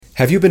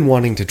Have you been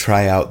wanting to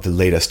try out the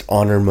latest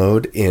honor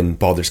mode in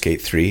Baldur's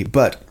Gate 3,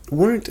 but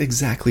weren't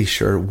exactly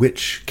sure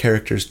which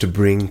characters to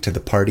bring to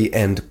the party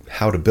and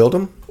how to build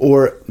them?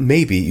 Or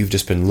maybe you've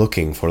just been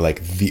looking for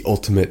like the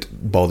ultimate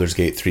Baldur's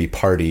Gate 3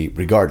 party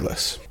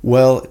regardless.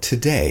 Well,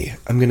 today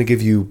I'm going to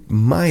give you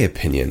my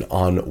opinion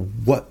on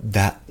what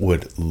that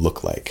would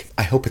look like.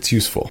 I hope it's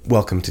useful.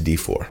 Welcome to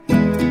D4.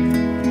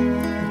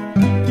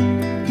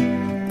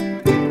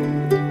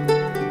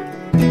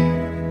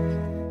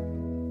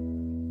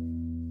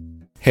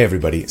 Hey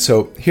everybody,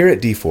 so here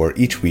at D4,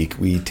 each week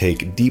we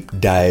take deep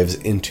dives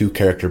into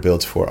character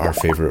builds for our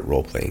favorite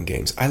role-playing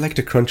games. I like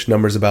to crunch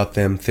numbers about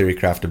them,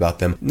 theorycraft about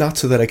them, not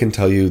so that I can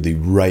tell you the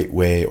right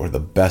way or the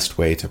best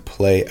way to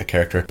play a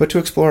character, but to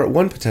explore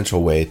one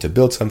potential way to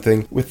build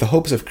something with the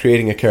hopes of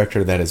creating a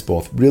character that is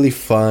both really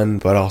fun,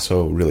 but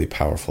also really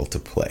powerful to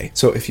play.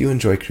 So if you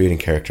enjoy creating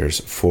characters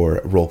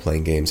for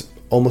role-playing games,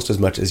 almost as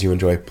much as you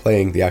enjoy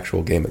playing the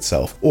actual game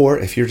itself. Or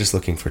if you're just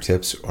looking for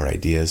tips or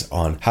ideas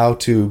on how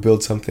to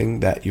build something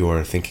that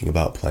you're thinking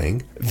about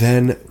playing,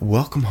 then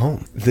welcome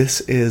home.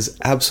 This is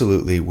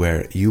absolutely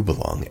where you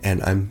belong,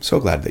 and I'm so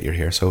glad that you're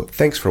here. So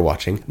thanks for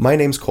watching. My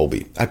name's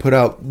Colby. I put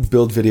out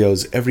build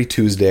videos every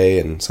Tuesday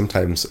and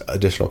sometimes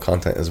additional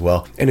content as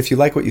well. And if you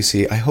like what you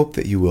see, I hope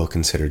that you will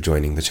consider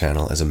joining the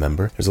channel as a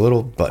member. There's a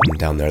little button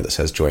down there that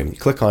says join. You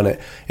click on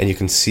it and you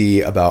can see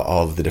about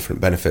all of the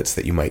different benefits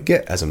that you might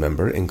get as a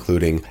member,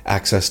 including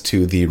access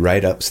to the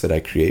write-ups that I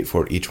create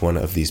for each one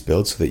of these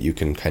builds so that you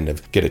can kind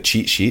of get a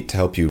cheat sheet to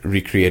help you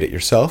recreate it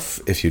yourself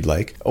if you'd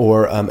like,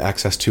 or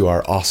access to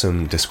our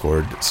awesome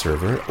Discord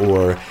server,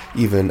 or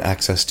even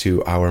access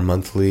to our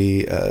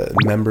monthly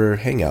member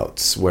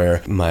hangouts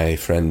where my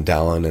friend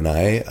Dallin and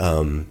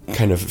I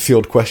kind of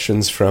field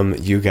questions from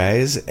you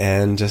guys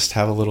and just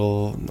have a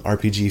little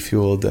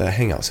RPG-fueled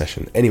hangout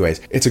session.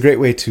 Anyways, it's a great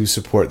way to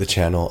support the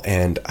channel,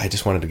 and I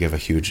just wanted to give a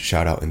huge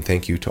shout out and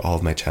thank you to all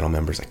of my channel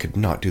members. I could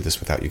not do this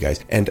without you guys.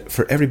 And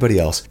for everybody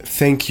else,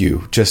 thank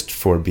you just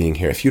for being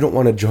here. If you don't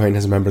want to join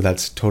as a member,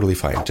 that's totally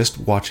fine. Just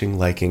watching,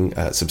 liking,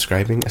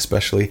 subscribing,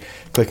 especially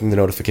clicking the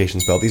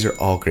notifications bell. These are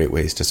all great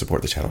ways to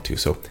support the channel too.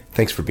 So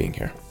thanks for being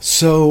here.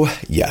 So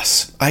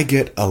yes, I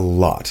get a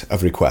lot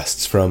of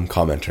requests from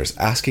commenters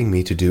asking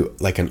me to do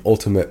like an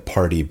ultimate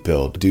party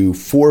build, do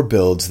 4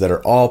 builds that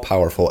are all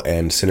powerful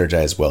and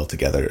synergize well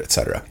together,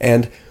 etc.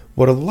 And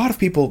what a lot of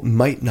people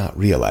might not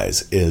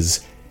realize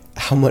is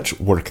how much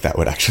work that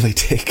would actually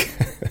take.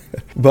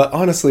 But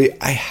honestly,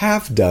 I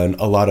have done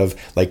a lot of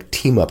like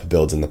team up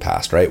builds in the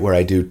past, right? Where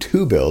I do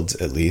 2 builds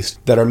at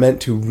least that are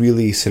meant to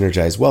really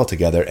synergize well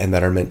together and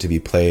that are meant to be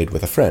played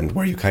with a friend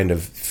where you kind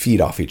of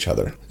feed off each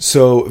other.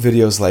 So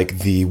videos like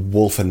the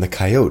Wolf and the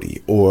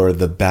Coyote, or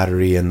the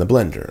Battery and the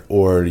Blender,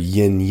 or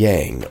Yin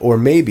Yang, or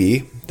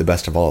maybe the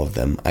best of all of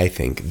them, I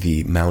think,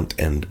 the Mount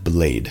and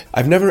Blade.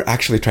 I've never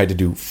actually tried to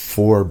do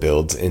 4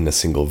 builds in a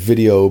single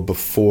video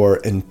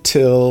before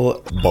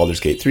until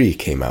Baldur's Gate 3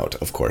 came out,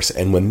 of course.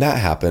 And when that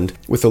happened,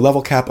 with a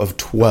level cap of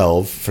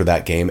 12 for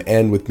that game,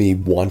 and with me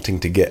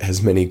wanting to get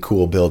as many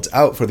cool builds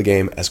out for the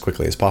game as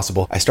quickly as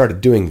possible, I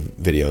started doing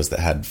videos that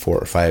had 4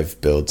 or 5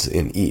 builds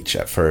in each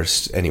at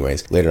first.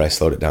 Anyways, later I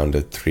slowed it down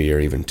to 3 or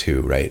even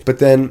 2, right? But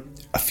then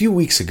a few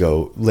weeks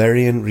ago,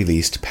 Larian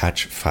released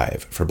patch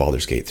 5 for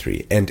Baldur's Gate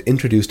 3 and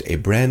introduced a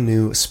brand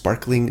new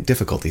sparkling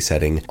difficulty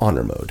setting,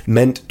 Honor Mode,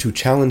 meant to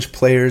challenge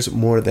players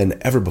more than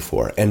ever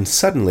before. And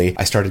suddenly,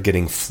 I started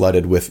getting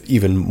flooded with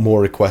even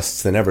more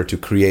requests than ever to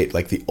create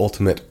like the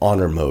ultimate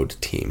Honor Mode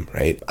team,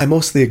 right? I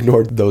mostly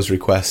ignored those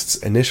requests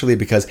initially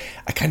because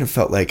I kind of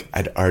felt like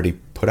I'd already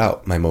put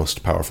out my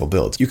most powerful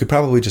builds. You could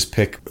probably just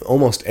pick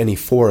almost any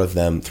 4 of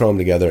them, throw them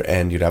together,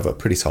 and you'd have a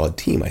pretty solid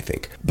team, I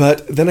think.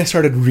 But then I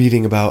started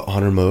reading about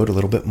Honor Mode a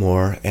little bit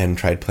more and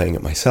tried playing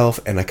it myself,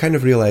 and I kind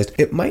of realized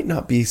it might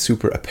not be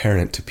super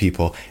apparent to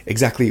people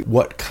exactly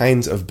what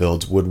kinds of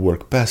builds would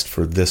work best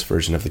for this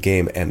version of the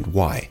game and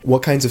why.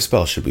 What kinds of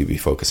spells should we be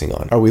focusing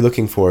on? Are we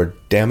looking for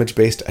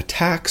damage-based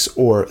attacks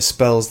or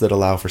spells that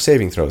allow for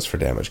saving throws for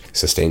damage?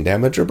 Sustained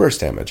damage or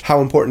burst damage?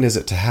 How important is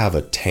it to have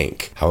a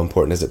tank? How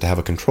important is it to have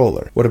a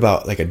controller? What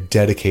about like a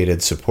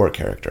dedicated support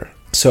character?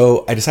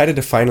 So I decided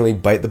to finally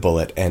bite the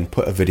bullet and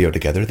put a video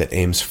together that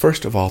aims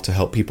first of all to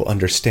help people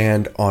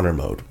understand Honor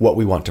Mode, what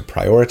we want to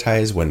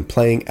prioritize when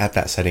playing at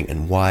that setting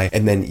and why,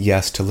 and then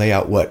yes, to lay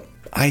out what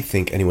I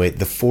think, anyway,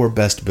 the 4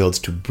 best builds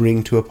to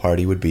bring to a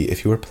party would be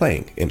if you were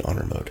playing in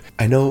Honor Mode.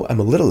 I know I'm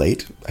a little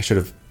late. I should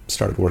have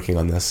started working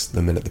on this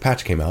the minute the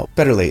patch came out.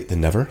 Better late than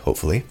never,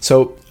 hopefully.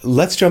 So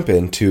let's jump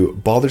into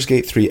Baldur's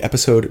Gate 3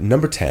 episode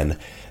number 10,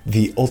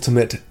 the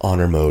Ultimate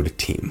Honor Mode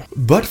team.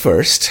 But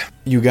first,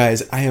 you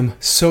guys, I am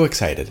so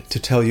excited to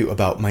tell you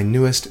about my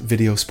newest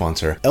video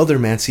sponsor,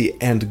 Eldermancy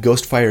and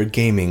Ghostfire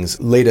Gaming's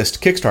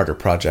latest Kickstarter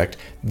project,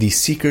 The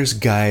Seeker's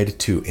Guide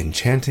to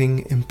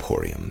Enchanting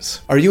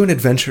Emporiums. Are you an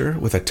adventurer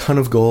with a ton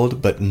of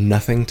gold but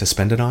nothing to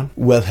spend it on?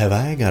 Well, have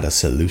I got a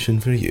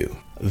solution for you.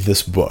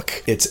 This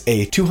book. It's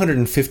a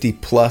 250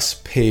 plus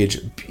page,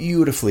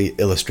 beautifully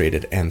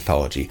illustrated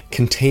anthology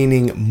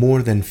containing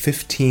more than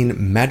 15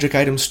 magic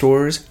item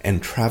stores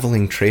and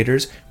traveling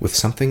traders with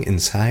something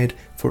inside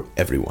for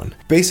everyone.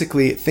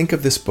 Basically, think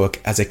of this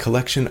book as a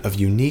collection of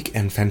unique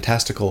and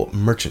fantastical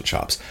merchant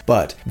shops,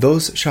 but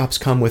those shops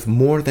come with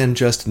more than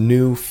just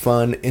new,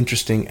 fun,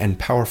 interesting, and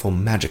powerful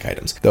magic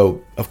items,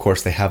 though of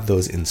course they have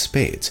those in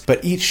spades.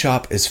 But each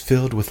shop is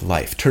filled with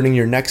life, turning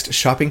your next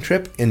shopping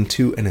trip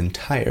into an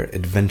entire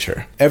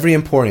adventure. Every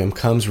emporium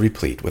comes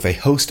replete with a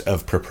host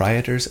of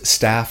proprietors,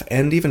 staff,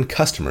 and even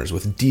customers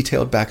with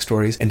detailed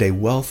backstories and a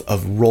wealth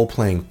of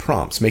role-playing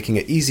prompts, making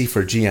it easy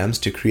for GMs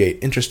to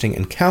create interesting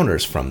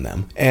encounters from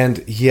them.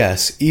 And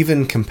yes,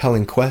 even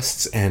compelling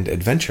quests and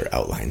adventure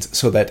outlines,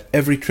 so that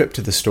every trip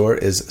to the store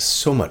is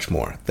so much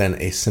more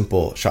than a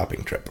simple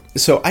shopping trip.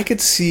 So I could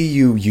see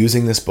you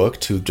using this book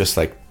to just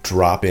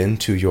drop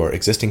into your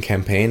existing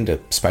campaign to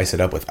spice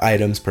it up with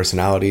items,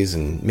 personalities,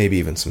 and maybe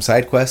even some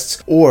side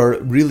quests, or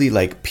really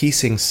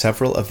piecing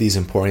several of these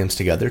emporiums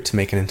together to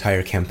make an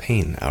entire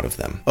campaign out of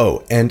them.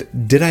 Oh,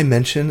 and did I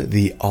mention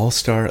the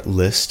all-star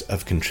list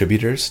of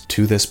contributors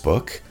to this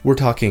book? We're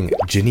talking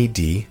Ginny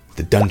D,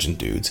 the Dungeon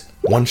Dudes,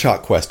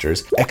 one-shot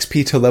questers,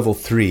 XP to level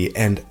 3,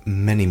 and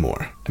many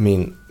more. I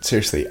mean,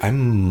 seriously, I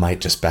might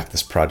just back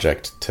this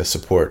project to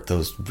support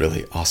those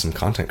really awesome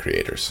content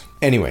creators.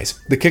 Anyways,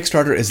 the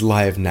Kickstarter is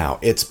live now.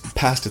 It's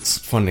past its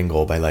funding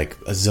goal by $1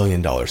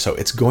 zillion, so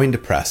it's going to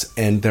press,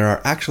 and there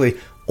are actually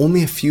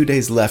only a few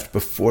days left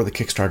before the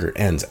Kickstarter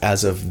ends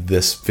as of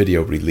this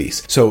video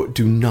release. So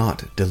do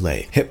not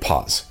delay. Hit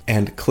pause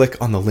and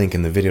click on the link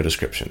in the video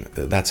description.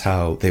 That's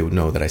how they would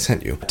know that I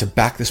sent you to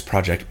back this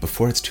project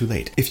before it's too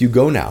late. If you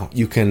go now,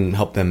 you can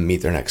help them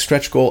meet their next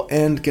stretch goal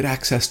and get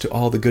access to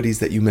all the goodies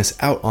that you miss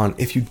out on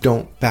if you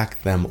don't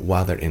back them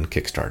while they're in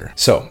Kickstarter.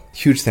 So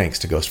huge thanks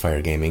to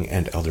Ghostfire Gaming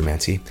and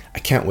Eldermancy. I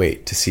can't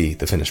wait to see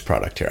the finished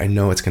product here. I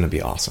know it's going to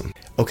be awesome.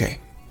 Okay.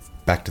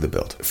 Back to the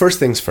build. First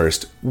things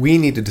first, we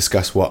need to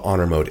discuss what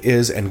honor mode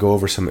is and go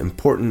over some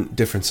important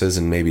differences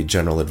and maybe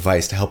general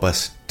advice to help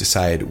us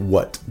decide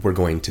what we're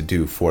going to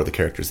do for the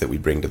characters that we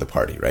bring to the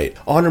party, right?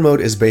 Honor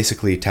mode is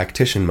basically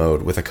tactician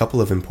mode with a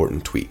couple of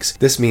important tweaks.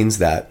 This means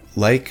that,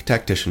 like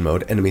tactician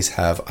mode, enemies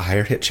have a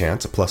higher hit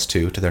chance, a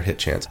 +2 to their hit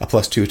chance, a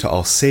 +2 to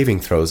all saving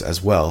throws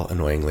as well,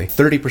 annoyingly,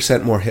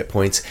 30% more hit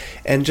points,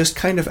 and just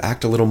kind of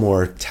act a little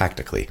more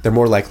tactically. They're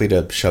more likely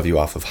to shove you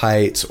off of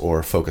heights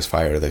or focus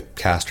fire the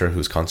caster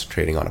who's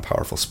concentrating on a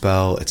powerful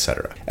spell,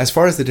 etc. As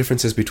far as the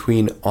differences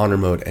between honor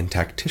mode and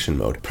tactician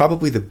mode,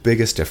 probably the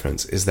biggest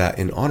difference is that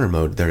in honor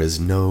mode there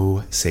is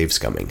no save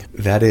scumming.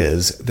 That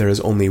is, there is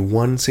only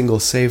one single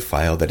save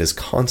file that is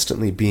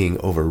constantly being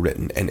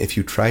overwritten, and if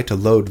you try to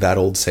load that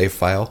old save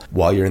file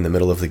while you're in the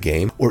middle of the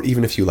game, or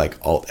even if you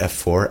Alt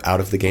F4 out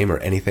of the game or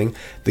anything,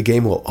 the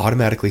game will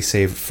automatically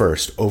save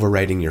first,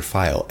 overwriting your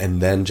file,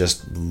 and then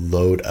just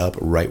load up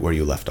right where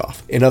you left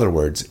off. In other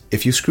words,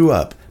 if you screw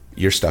up,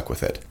 you're stuck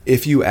with it.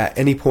 If you at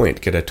any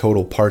point get a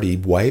total party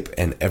wipe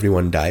and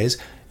everyone dies,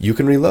 you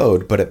can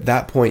reload, but at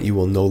that point you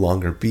will no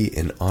longer be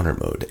in honor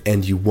mode,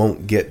 and you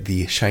won't get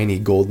the shiny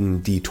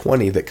golden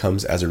D20 that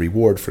comes as a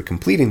reward for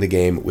completing the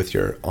game with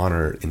your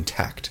honor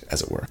intact,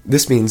 as it were.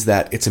 This means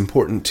that it's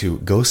important to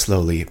go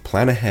slowly,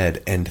 plan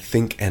ahead, and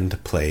think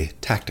and play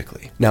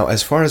tactically. Now,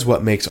 as far as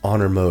what makes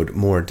honor mode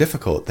more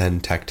difficult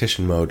than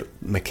tactician mode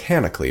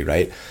mechanically,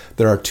 right,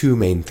 there are two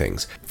main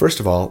things.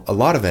 First of all, a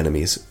lot of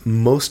enemies,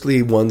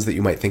 mostly ones that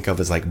you might think of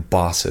as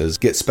bosses,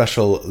 get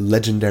special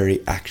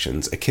legendary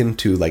actions akin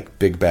to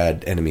big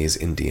bad enemies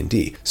in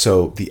D&D.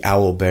 So the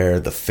owl bear,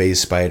 the phase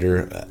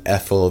spider,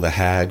 Ethel the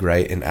hag,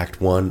 right, in Act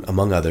 1,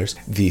 among others,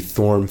 the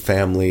Thorm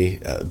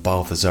family,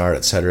 Balthazar,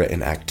 etc.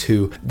 in Act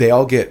 2, they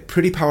all get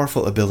pretty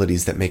powerful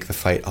abilities that make the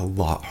fight a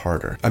lot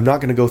harder. I'm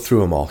not going to go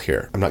through them all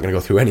here. I'm not going to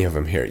go through any of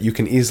them here. You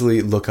can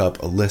easily look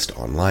up a list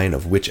online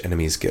of which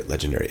enemies get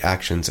legendary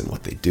actions and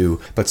what they do,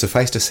 but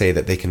suffice to say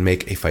that they can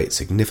make a fight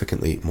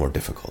significantly more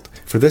difficult.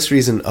 For this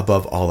reason,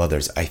 above all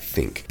others, I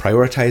think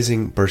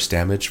prioritizing burst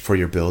damage for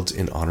your builds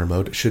in honor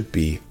mode should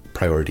be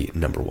priority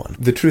number one.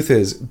 The truth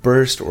is,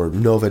 burst or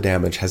nova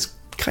damage has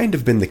kind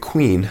of been the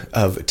queen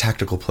of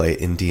tactical play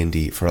in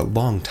D&D for a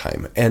long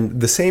time,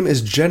 and the same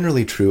is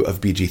generally true of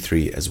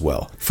BG3 as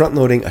well.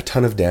 Front-loading a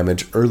ton of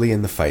damage early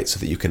in the fight so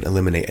that you can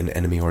eliminate an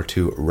enemy or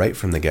two right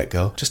from the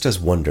get-go just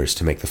does wonders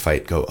to make the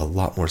fight go a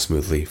lot more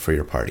smoothly for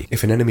your party.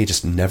 If an enemy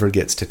just never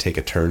gets to take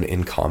a turn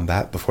in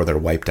combat before they're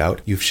wiped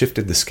out, you've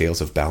shifted the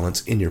scales of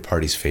balance in your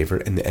party's favor,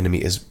 and the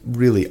enemy is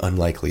really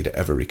unlikely to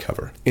ever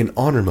recover. In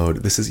honor mode,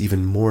 this is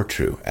even more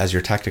true, as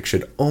your tactic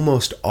should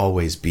almost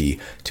always be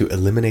to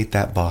eliminate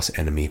that boss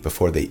enemy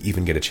before they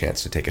even get a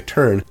chance to take a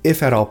turn,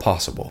 if at all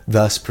possible,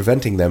 thus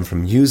preventing them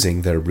from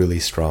using their really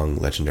strong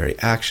legendary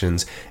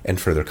actions and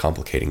further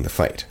complicating the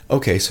fight.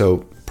 Okay,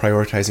 so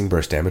prioritizing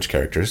burst damage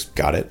characters,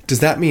 got it.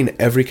 Does that mean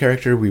every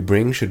character we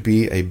bring should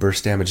be a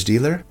burst damage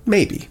dealer?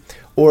 Maybe.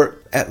 Or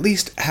at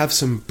least have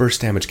some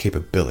burst damage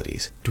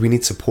capabilities. Do we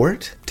need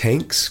support?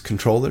 Tanks?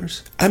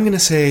 Controllers? I'm gonna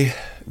say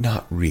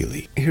Not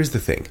really. Here's the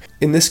thing.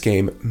 In this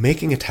game,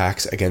 making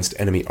attacks against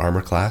enemy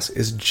armor class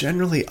is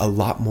generally a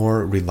lot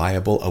more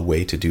reliable a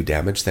way to do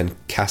damage than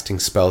casting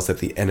spells that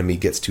the enemy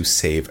gets to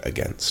save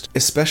against.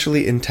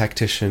 Especially in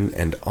Tactician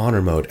and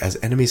Honor mode, as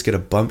enemies get a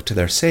bump to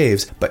their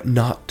saves, but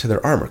not to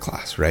their armor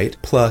class, right?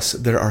 Plus,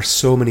 there are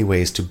so many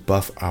ways to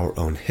buff our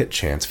own hit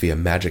chance via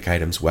magic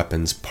items,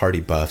 weapons, party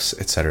buffs,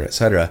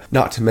 etc.,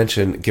 not to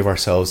mention give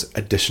ourselves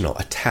additional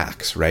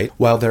attacks, right?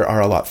 While there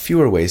are a lot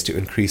fewer ways to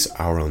increase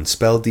our own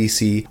spell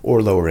DC,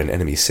 or lower an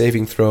enemy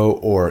saving throw,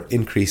 or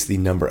increase the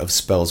number of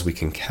spells we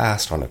can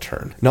cast on a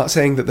turn. Not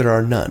saying that there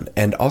are none,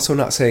 and also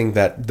not saying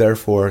that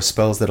therefore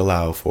spells that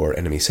allow for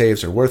enemy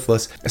saves are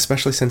worthless,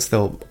 especially since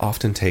they'll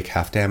often take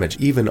half damage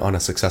even on a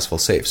successful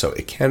save, so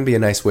it can be a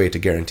nice way to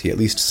guarantee at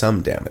least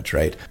some damage,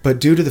 right? But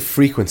due to the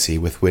frequency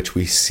with which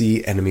we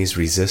see enemies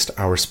resist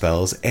our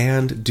spells,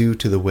 and due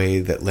to the way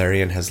that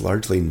Larian has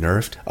largely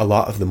nerfed a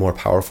lot of the more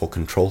powerful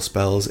control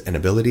spells and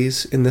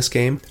abilities in this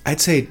game,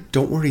 I'd say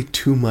don't worry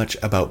too much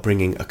about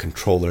bringing a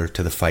controller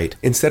to the fight.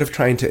 Instead of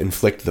trying to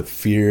inflict the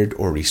feared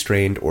or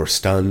restrained or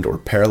stunned or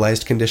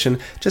paralyzed condition,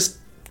 just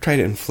try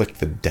to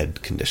inflict the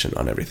dead condition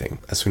on everything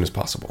as soon as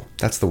possible.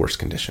 That's the worst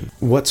condition.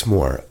 What's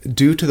more,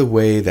 due to the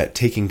way that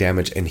taking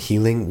damage and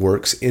healing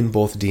works in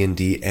both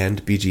D&D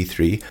and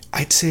BG3,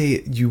 I'd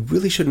say you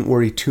really shouldn't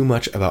worry too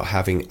much about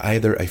having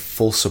either a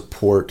full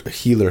support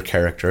healer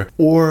character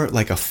or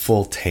like a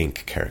full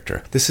tank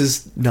character. This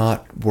is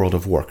not World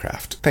of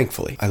Warcraft,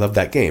 thankfully. I love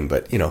that game,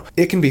 but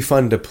it can be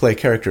fun to play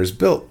characters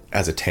built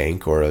as a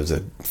tank or as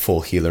a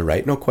full healer,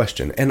 right? No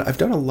question. And I've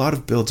done a lot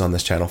of builds on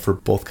this channel for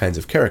both kinds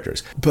of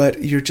characters,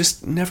 but you're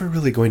just never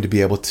really going to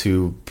be able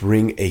to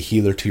bring a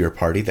healer to your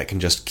party that can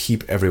just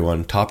keep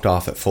everyone topped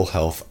off at full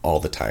health all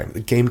the time.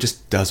 The game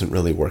just doesn't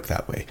really work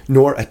that way.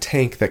 Nor a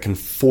tank that can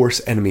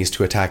force enemies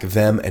to attack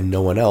them and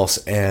no one else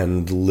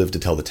and live to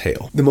tell the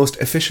tale. The most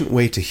efficient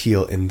way to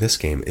heal in this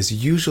game is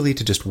usually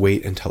to just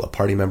wait until a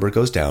party member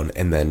goes down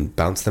and then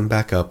bounce them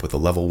back up with a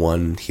level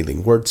 1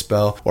 healing word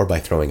spell or by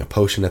throwing a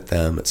potion at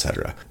them, etc.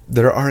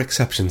 There are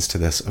exceptions to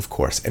this, of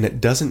course, and it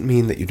doesn't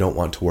mean that you don't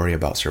want to worry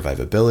about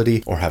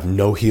survivability or have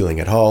no healing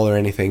at all or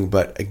anything,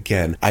 but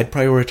again, I'd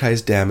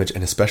prioritize damage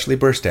and especially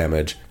burst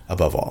damage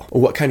above all.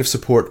 What kind of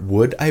support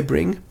would I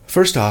bring?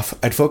 First off,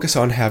 I'd focus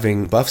on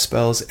having buff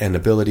spells and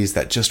abilities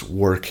that just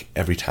work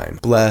every time.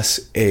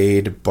 Bless,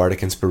 Aid,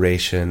 Bardic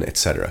Inspiration,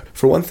 etc.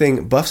 For one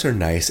thing, buffs are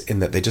nice in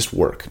that they just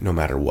work no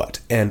matter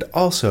what. And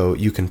also,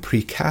 you can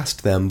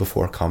pre-cast them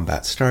before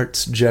combat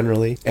starts,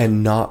 generally,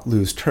 and not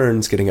lose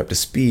turns getting up to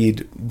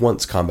speed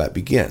once combat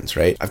begins,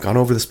 right? I've gone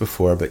over this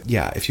before, but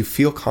yeah, if you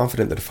feel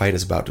confident that a fight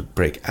is about to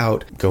break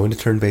out, go into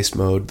turn-based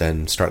mode,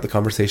 then start the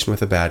conversation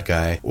with a bad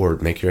guy, or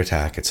make your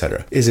attack,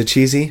 etc. Is it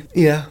cheesy?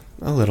 Yeah.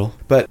 A little.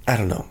 But I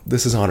don't know.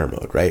 This is honor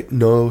mode, right?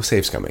 No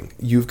save scumming.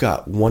 You've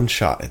got one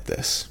shot at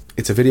this.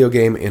 It's a video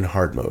game in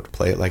hard mode.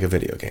 Play it like a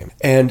video game.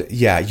 And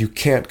yeah, you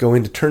can't go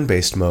into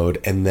turn-based mode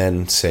and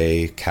then,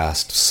 say,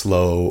 cast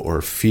slow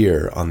or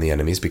fear on the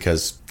enemies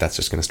because that's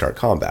just going to start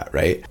combat,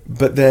 right?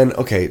 But then,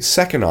 okay,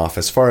 second off,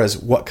 as far as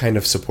what kind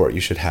of support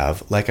you should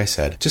have, like I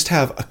said, just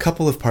have a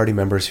couple of party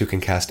members who can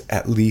cast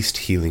at least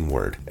healing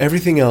word.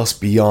 Everything else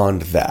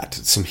beyond that,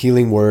 some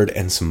healing word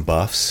and some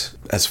buffs,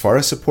 as far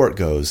as support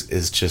goes,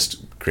 is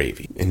just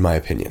gravy, in my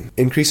opinion.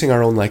 Increasing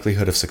our own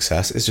likelihood of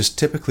success is just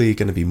typically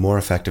going to be more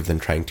effective than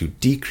trying to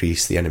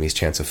decrease the enemy's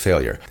chance of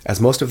failure, as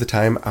most of the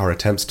time our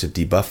attempts to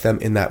debuff them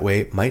in that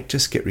way might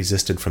just get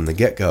resisted from the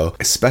get-go,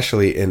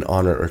 especially in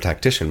Honor or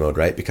Tactician mode,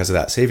 right, because of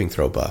that saving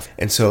throw buff.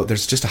 And so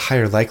there's just a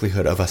higher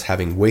likelihood of us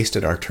having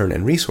wasted our turn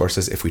and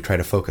resources if we try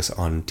to focus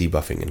on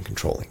debuffing and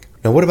controlling.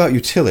 Now, what about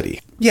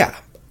utility? Yeah,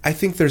 I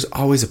think there's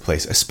always a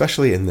place,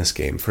 especially in this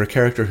game, for a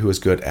character who is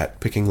good at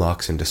picking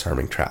locks and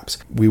disarming traps.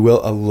 We will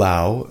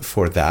allow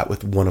for that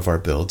with one of our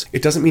builds.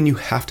 It doesn't mean you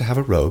have to have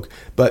a rogue,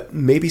 but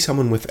maybe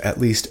someone with at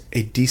least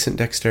a decent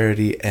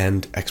dexterity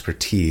and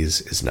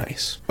expertise is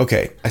nice.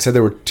 Okay, I said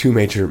there were two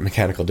major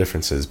mechanical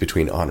differences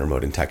between Honor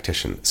mode and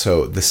Tactician.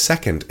 So the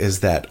second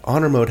is that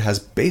Honor mode has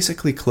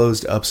basically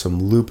closed up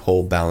some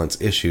loophole balance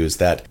issues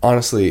that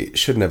honestly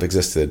shouldn't have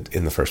existed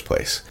in the first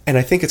place. And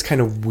I think it's kind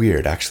of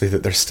weird, actually,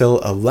 that they're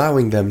still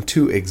allowing them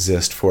to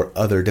exist for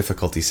other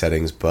difficulty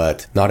settings,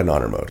 but not in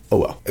Honor mode. Oh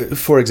well.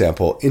 For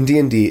example, in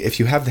D&D, if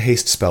you have the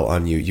haste spell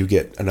on you, you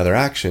get another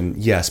action,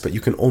 yes, but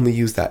you can only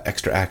use that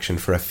extra action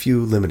for a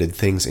few limited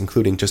things,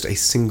 including just a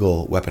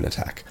single weapon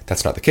attack.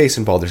 That's not the case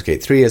in Baldur's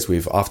Gate 3, as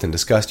we've often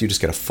discussed. You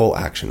just get a full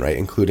action, right,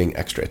 including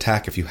extra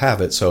attack if you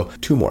have it, so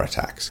 2 more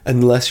attacks.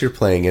 Unless you're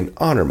playing in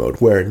Honor mode,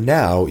 where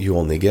now you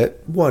only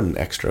get 1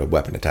 extra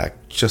weapon attack,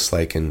 just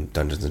like in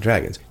Dungeons &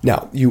 Dragons.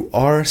 Now, you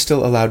are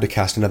still allowed to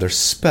cast another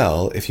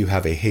spell if you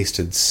have a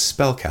hasted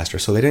spellcaster,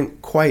 so they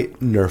didn't quite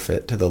nerf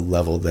it to the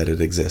level that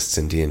it exists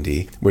in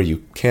D&D, where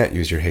you can't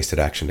use your hasted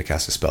action to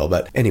cast a spell,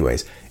 but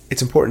anyways,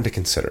 it's important to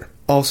consider.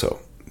 Also,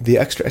 the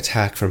extra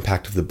attack from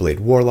Pact of the Blade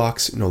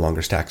Warlocks no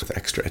longer stacks with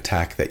extra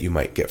attack that you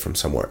might get from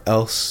somewhere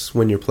else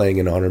when you're playing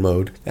in Honor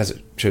mode, as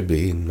it should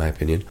be, in my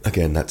opinion.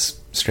 Again, that's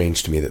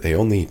strange to me that they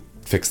only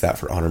fixed that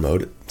for Honor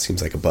mode. It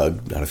seems like a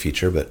bug, not a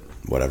feature, but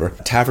whatever.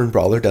 Tavern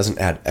Brawler doesn't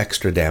add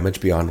extra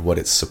damage beyond what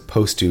it's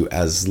supposed to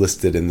as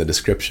listed in the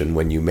description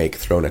when you make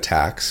thrown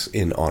attacks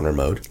in honor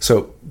mode.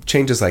 So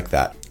changes like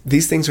that.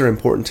 These things are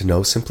important to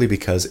know simply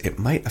because it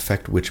might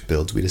affect which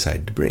builds we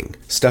decide to bring.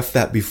 Stuff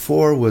that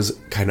before was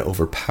kind of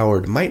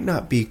overpowered might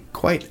not be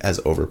quite as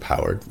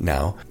overpowered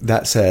now.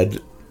 That said,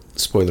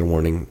 spoiler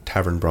warning,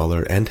 Tavern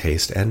Brawler and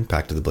Haste and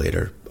Pact of the Blade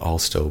are all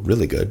still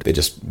really good. They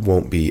just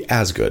won't be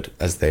as good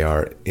as they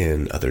are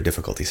in other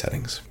difficulty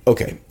settings.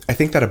 Okay, I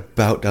think that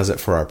about does it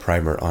for our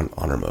primer on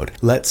honor mode.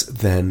 Let's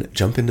then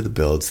jump into the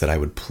builds that I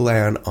would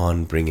plan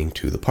on bringing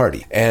to the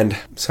party. And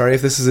sorry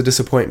if this is a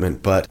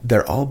disappointment, but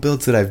they're all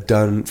builds that I've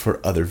done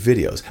for other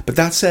videos. But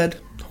that said,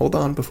 hold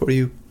on before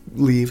you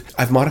leave.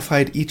 I've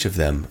modified each of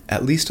them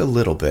at least a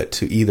little bit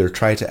to either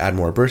try to add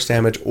more burst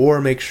damage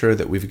or make sure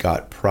that we've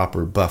got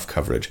proper buff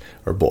coverage,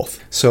 or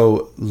both.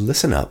 So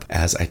listen up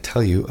as I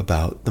tell you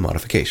about the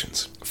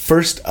modifications.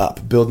 First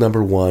up, build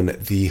number 1,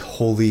 the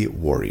Holy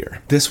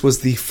Warrior. This was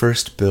the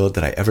first build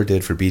that I ever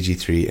did for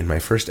BG3 in my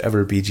first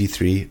ever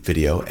BG3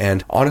 video,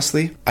 and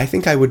honestly, I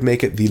think I would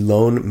make it the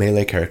lone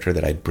melee character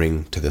that I'd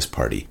bring to this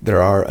party.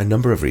 There are a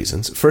number of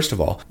reasons. First of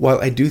all, while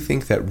I do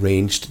think that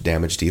ranged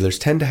damage dealers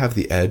tend to have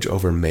the edge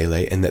over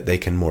melee in that they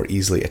can more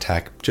easily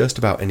attack just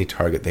about any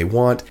target they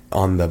want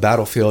on the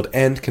battlefield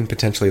and can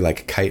potentially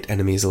like kite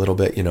enemies a little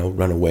bit,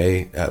 run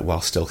away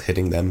while still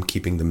hitting them,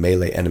 keeping the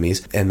melee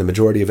enemies, and the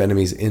majority of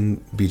enemies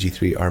in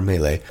BG3 are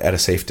melee at a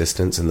safe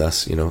distance and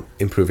thus,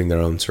 improving their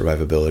own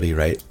survivability,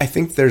 right? I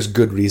think there's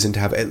good reason to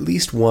have at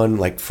least one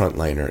like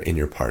frontliner in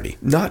your party.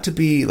 Not to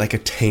be like a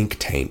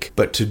tank,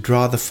 but to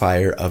draw the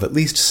fire of at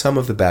least some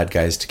of the bad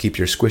guys to keep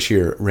your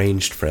squishier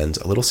ranged friends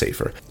a little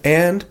safer.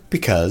 And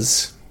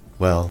because,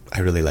 well, I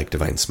really like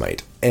Divine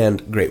Smite.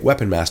 And Great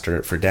Weapon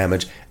Master for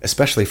damage,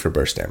 especially for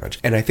burst damage.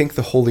 And I think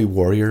the Holy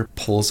Warrior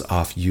pulls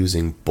off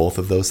using both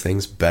of those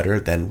things better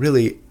than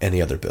really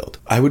any other build.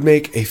 I would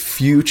make a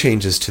few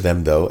changes to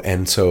them though,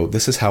 and so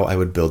this is how I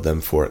would build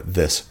them for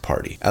this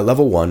party. At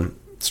level 1,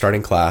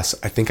 starting class,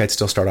 I think I'd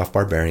still start off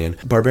Barbarian.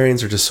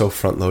 Barbarians are just so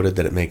front-loaded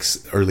that it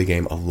makes early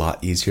game a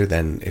lot easier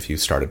than if you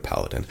started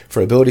Paladin.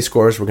 For ability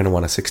scores, we're going to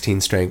want a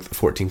 16 Strength, a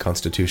 14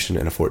 Constitution,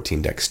 and a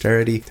 14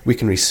 Dexterity. We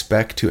can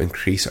respec to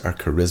increase our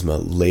Charisma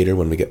later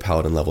when we get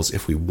Paladin levels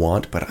if we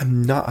want, but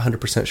I'm not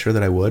 100% sure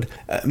that I would.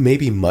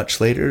 Maybe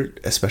much later,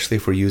 especially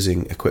if we're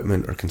using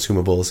equipment or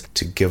consumables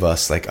to give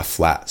us like a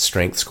flat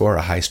Strength score,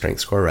 a high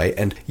Strength score, right?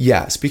 And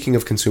yeah, speaking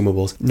of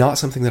consumables, not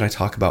something that I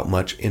talk about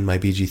much in my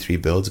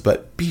BG3 builds,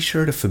 but be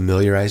sure to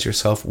familiarize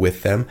yourself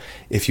with them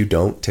if you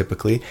don't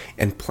typically,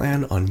 and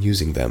plan on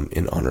using them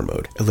in honor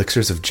mode.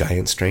 Elixirs of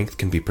Giant Strength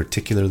can be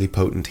particularly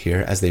potent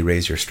here as they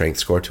raise your strength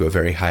score to a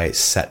very high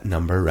set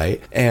number, right?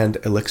 And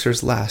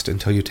elixirs last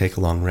until you take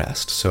a long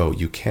rest, so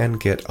you can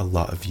get a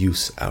lot of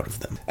use out of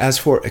them. As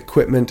for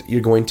equipment,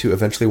 you're going to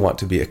eventually want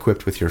to be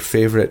equipped with your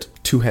favorite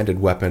two-handed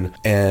weapon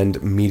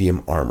and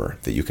medium armor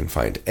that you can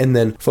find, and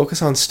then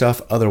focus on stuff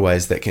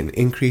otherwise that can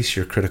increase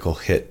your critical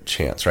hit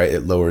chance, right?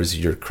 It lowers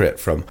your crit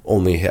from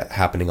only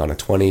happening on a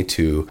 20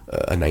 to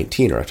a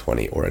 19 or a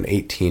 20, or an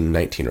 18,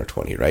 19 or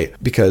 20, right?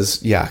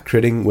 Because yeah,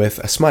 critting with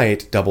a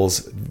smite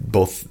doubles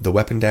both the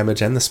weapon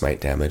damage and the smite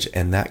damage,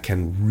 and that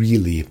can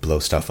really blow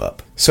stuff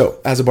up. So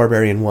as a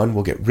Barbarian 1,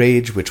 we'll get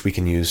Rage, which we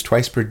can use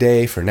twice per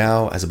day for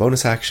now as a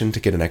bonus action to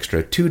get an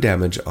extra 2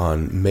 damage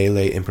on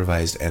melee,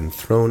 improvised, and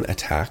thrown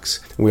attacks.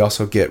 We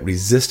also get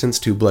resistance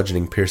to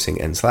bludgeoning, piercing,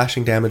 and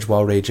slashing damage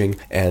while raging,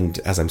 and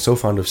as I'm so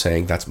fond of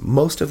saying, that's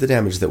most of the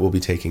damage that we'll be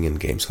taking in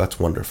game, so that's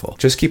wonderful.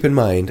 Just keep in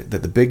mind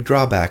that the big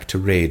drawback to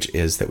rage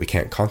is that we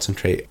can't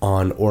concentrate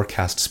on or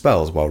cast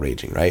spells while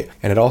raging, right?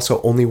 And it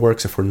also only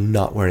works if we're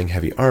not wearing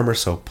heavy armor,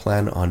 so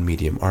plan on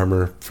medium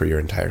armor for your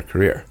entire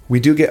career. We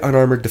do get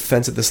unarmored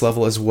defense at this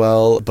level as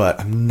well, but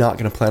I'm not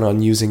going to plan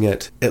on using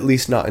it, at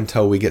least not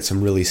until we get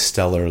some really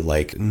stellar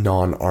like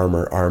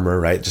non-armor armor,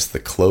 right? Just the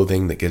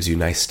clothing that gives you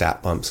nice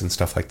stat bumps and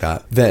stuff like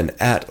that. Then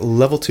at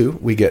level 2,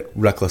 we get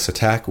Reckless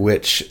Attack,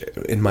 which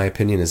in my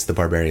opinion is the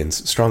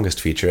Barbarian's strongest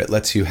feature. It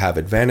lets you have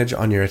advantage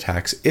on your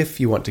attacks if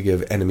you want to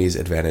give enemies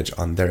advantage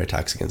on their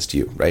attacks against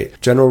you, right?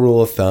 General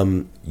rule of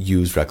thumb,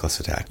 use Reckless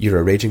Attack. You're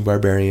a raging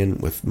barbarian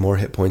with more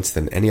hit points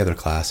than any other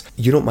class.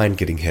 You don't mind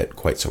getting hit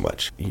quite so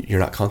much. You're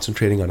not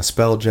concentrating on a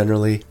spell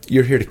generally.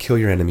 You're here to kill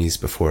your enemies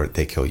before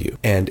they kill you.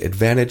 And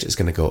advantage is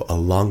going to go a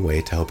long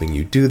way to helping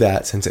you do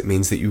that, since it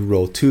means that you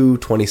roll 2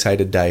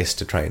 20-sided dice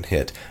to try and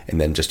hit,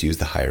 and then just use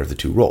the higher of the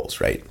 2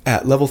 rolls, right?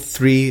 At level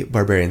 3,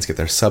 barbarians get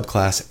their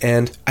subclass,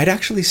 and I'd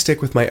actually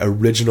stick with my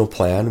original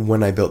plan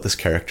when I built this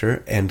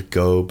character and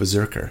go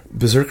Berserker.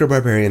 Berserker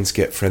barbarians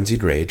get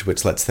Frenzied Rage,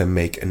 which lets them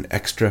make an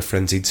extra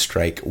Frenzied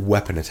Strike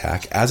weapon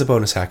attack as a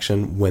bonus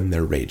action when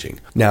they're raging.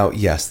 Now,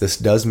 yes, this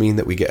does mean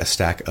that we get a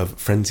stack of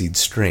Frenzied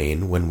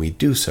Strain when we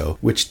do so,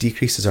 which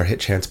decreases our hit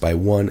chance by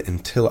 1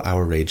 until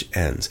our rage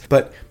ends.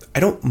 But I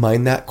don't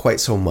mind that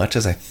quite so much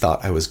as I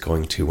thought I was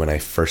going to when I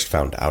first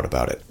found out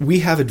about it.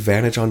 We have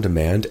advantage on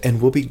demand,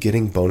 and we'll be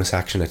getting bonus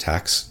action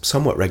attacks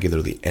somewhat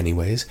regularly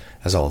anyways,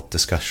 as I'll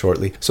discuss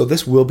shortly, so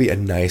this will be a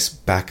nice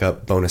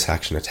backup bonus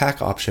action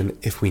attack option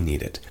if we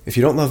need it. If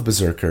you don't love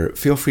Berserker,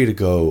 feel free to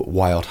go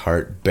Wild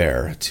Heart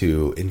Bear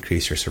to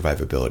increase your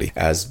survivability,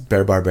 as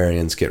Bear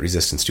Barbarians get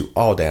resistance to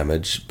all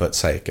damage, but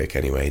psychic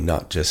anyway,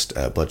 not just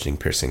bludgeoning,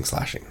 piercing,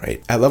 slashing,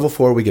 right? At level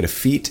 4, we get a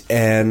feat,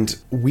 and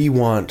we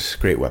want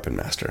Great Weapon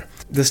Master.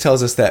 This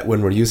tells us that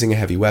when we're using a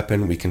heavy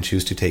weapon, we can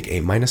choose to take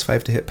a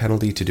 -5 to hit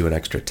penalty to do an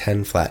extra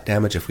 10 flat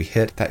damage if we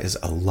hit. That is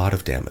a lot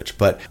of damage,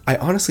 but I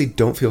honestly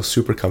don't feel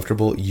super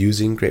comfortable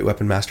using Great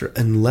Weapon Master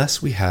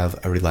unless we have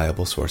a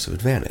reliable source of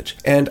advantage.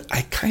 And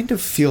I kind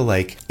of feel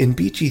like in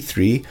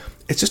BG3,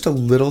 it's just a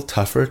little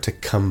tougher to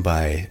come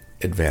by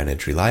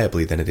advantage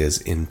reliably than it is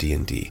in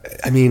D&D.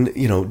 I mean,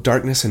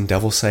 Darkness and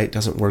Devil Sight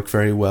doesn't work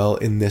very well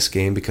in this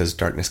game because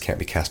darkness can't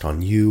be cast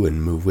on you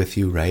and move with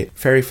you, right?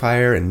 Fairy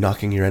Fire and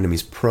knocking your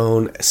enemies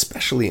prone,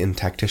 especially in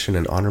Tactician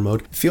and Honor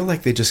mode, feel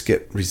like they just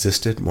get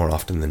resisted more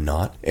often than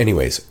not.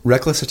 Anyways,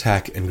 Reckless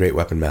Attack and Great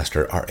Weapon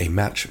Master are a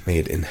match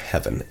made in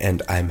heaven,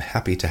 and I'm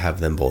happy to have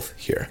them both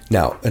here.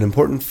 Now, an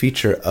important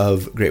feature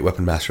of Great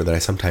Weapon Master that I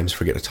sometimes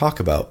forget to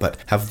talk about, but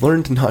have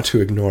learned not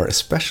to ignore,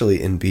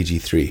 especially in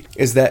BG3,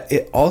 is that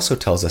it also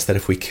tells us that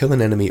if we kill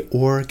an enemy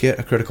or get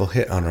a critical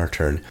hit on our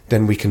turn,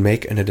 then we can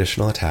make an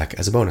additional attack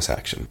as a bonus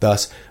action.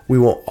 Thus, we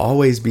won't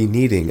always be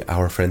needing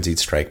our Frenzied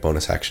Strike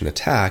bonus action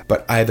attack,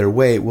 but either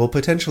way, we'll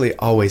potentially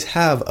always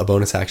have a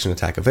bonus action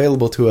attack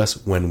available to us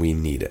when we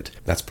need it.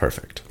 That's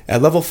perfect.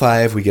 At level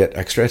 5, we get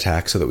extra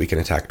attack so that we can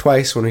attack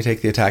twice when we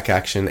take the attack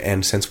action,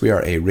 and since we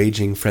are a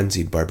Raging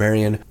Frenzied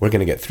Barbarian, we're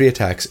going to get 3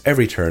 attacks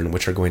every turn,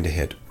 which are going to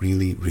hit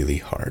really, really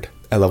hard.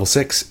 At level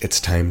 6, it's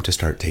time to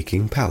start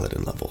taking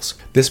Paladin levels.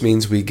 This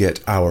means we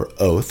get our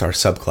Oath, our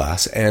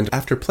subclass, and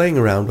after playing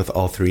around with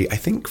all 3, I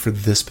think for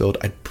this build,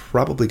 I'd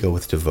probably go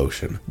with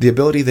Devotion. The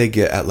ability they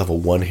get at level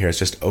 1 here is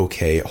just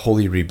okay.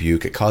 Holy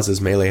Rebuke. It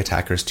causes melee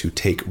attackers to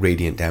take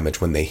radiant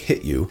damage when they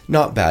hit you.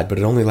 Not bad, but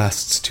it only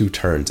lasts 2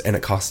 turns, and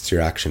it costs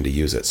your action to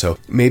use it, so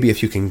maybe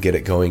if you can get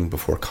it going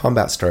before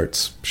combat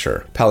starts,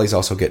 sure. Pallies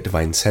also get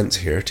Divine Sense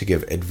here to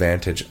give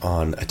advantage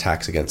on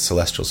attacks against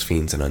Celestials,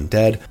 Fiends, and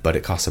Undead, but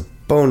it costs a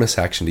bonus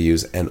action to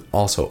use and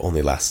also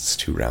only lasts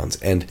 2 rounds.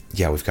 And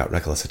yeah, we've got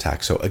Reckless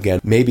Attack, so again,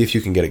 maybe if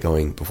you can get it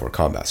going before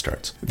combat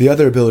starts. The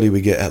other ability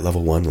we get at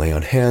level 1, Lay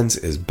on Hands,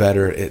 is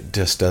better. It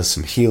just does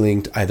some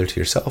healing either to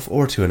yourself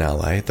or to an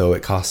ally, though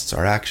it costs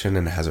our action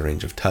and has a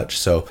range of touch,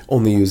 so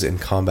only use in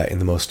combat in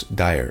the most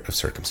dire of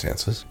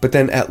circumstances. But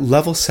then at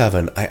level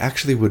 7, I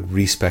actually would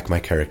respec my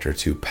character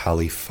to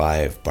Pally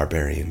 5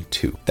 Barbarian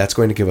 2. That's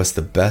going to give us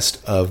the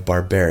best of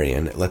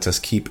Barbarian. It lets us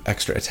keep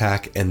extra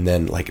attack and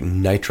then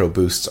nitro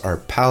boosts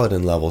our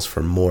Paladin levels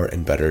for more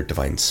and better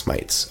Divine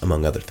Smites,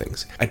 among other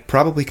things. I'd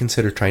probably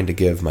consider trying to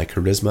give my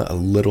Charisma a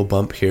little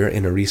bump here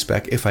in a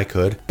respec if I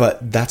could,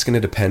 but that's going to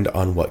depend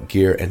on what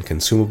gear and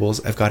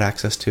consumables I've got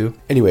access to.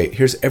 Anyway,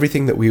 here's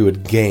everything that we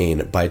would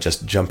gain by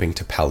just jumping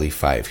to Pally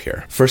 5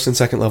 here. First and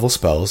second level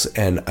spells,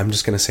 and I'm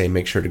just going to say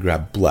make sure to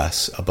grab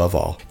Bless above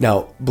all.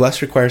 Now,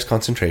 Bless requires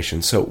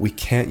concentration, so we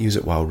can't use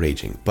it while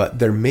raging, but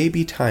there may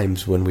be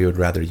times when we would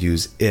rather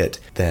use it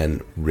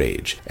than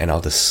rage, and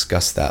I'll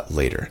discuss that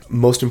later.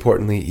 Most importantly,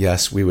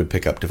 yes, we would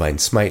pick up Divine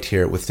Smite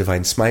here. With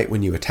Divine Smite,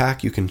 when you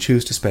attack, you can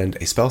choose to spend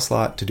a spell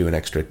slot to do an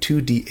extra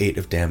 2d8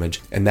 of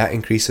damage, and that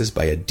increases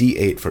by a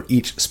d8 for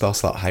each spell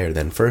slot higher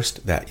than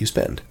first that you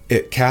spend.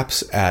 It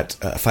caps at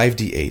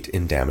 5d8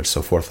 in damage,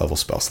 so 4th level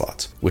spell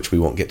slots, which we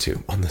won't get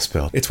to on this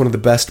build. It's one of the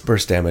best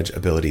burst damage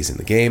abilities in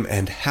the game,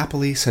 and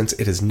happily, since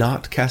it is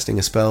not casting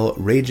a spell,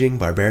 Raging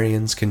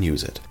Barbarians can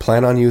use it.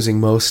 Plan on using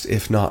most,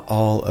 if not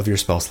all, of your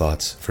spell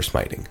slots for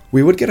smiting.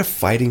 We would get a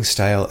fighting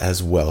style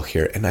as well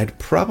here, and I'd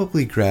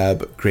probably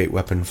grab Great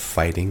Weapon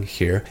Fighting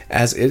here,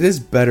 as it is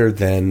better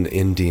than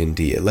in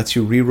D&D. It lets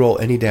you reroll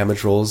any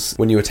damage rolls.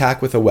 When you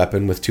attack with a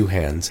weapon with 2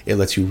 hands, it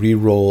lets you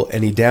reroll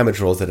any damage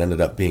rolls that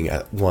ended up being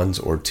at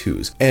 1s or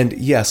 2s. And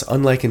yes,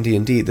 unlike in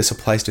D&D, this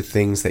applies to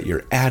things that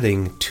you're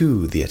adding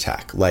to the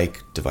attack,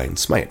 like Divine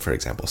Smite, for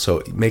example, so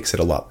it makes it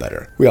a lot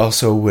better. We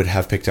also would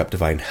have picked up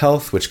Divine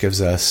Health, which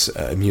gives us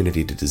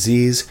immunity to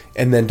disease,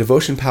 and then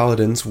Devotion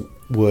Paladins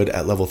would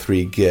at level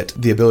 3 get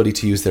the ability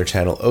to use their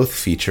Channel Oath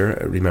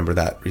feature. Remember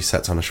that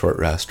resets on a short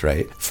rest,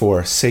 right?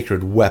 For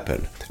Sacred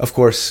Weapon. Of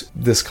course,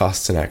 this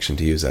costs an action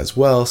to use as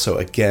well, so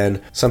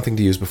again, something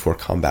to use before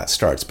combat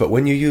starts. But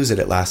when you use it,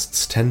 it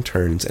lasts 10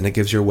 turns and it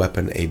gives your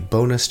weapon a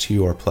bonus to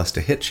your plus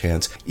to hit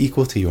chance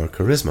equal to your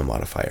Charisma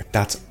modifier.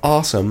 That's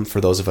awesome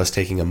for those of us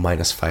taking a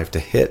 -5 to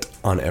hit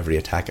on every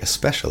attack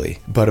especially.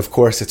 But of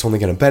course, it's only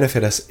going to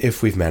benefit us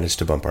if we've managed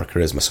to bump our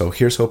Charisma. So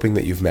here's hoping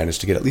that you've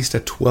managed to get at least a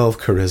 12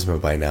 Charisma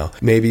by now,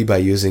 maybe by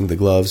using the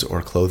gloves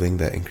or clothing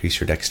that increase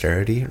your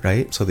dexterity,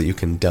 right? So that you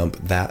can dump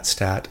that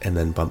stat and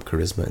then bump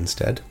charisma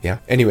instead. Yeah.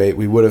 Anyway,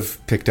 we would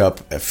have picked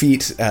up a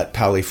feat at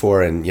Pally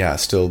 4 and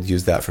still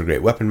use that for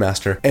Great Weapon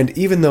Master. And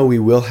even though we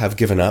will have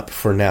given up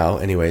for now,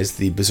 anyways,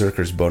 the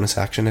Berserker's bonus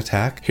action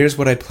attack, here's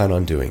what I'd plan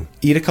on doing.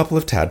 Eat a couple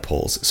of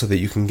tadpoles so that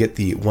you can get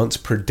the once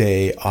per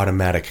day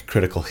automatic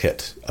critical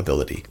hit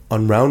ability.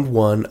 On round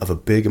 1 of a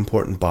big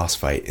important boss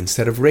fight,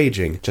 instead of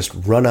raging, just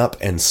run up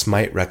and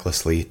smite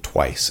recklessly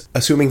twice.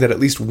 Assuming that at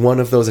least one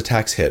of those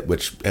attacks hit,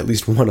 which at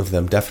least one of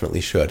them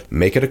definitely should,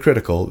 make it a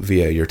critical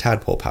via your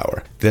tadpole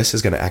power. This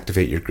is going to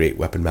activate your Great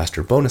Weapon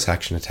Master bonus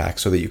action attack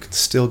so that you can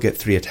still get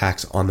 3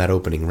 attacks on that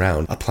opening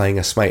round, applying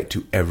a smite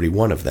to every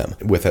one of them,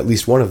 with at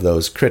least one of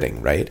those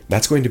critting, right?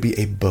 That's going to be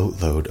a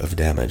boatload of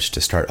damage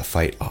to start a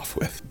fight off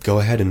with. Go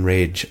ahead and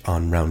rage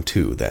on round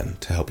 2 then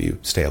to help you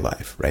stay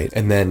alive, right?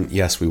 And then,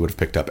 yes, we would have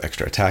picked up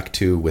extra attack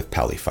 2 with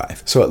Pally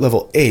 5. So at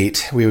level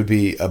 8, we would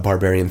be a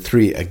Barbarian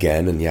 3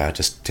 again, and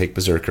just take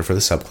Berserker for the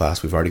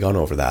subclass. We've already gone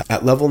over that.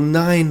 At level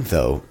 9,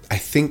 though, I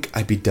think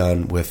I'd be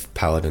done with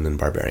Paladin and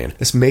Barbarian.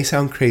 This may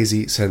sound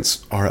crazy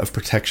since Aura of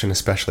Protection,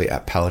 especially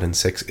at Paladin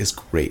 6, is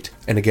great.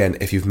 And again,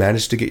 if you've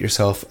managed to get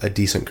yourself a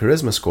decent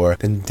charisma score,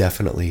 then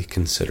definitely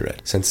consider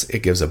it, since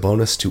it gives a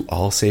bonus to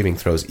all saving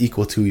throws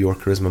equal to your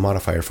charisma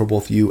modifier for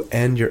both you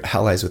and your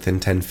allies within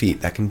 10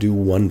 feet. That can do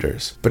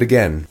wonders. But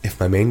again, if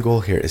my main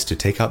goal here is to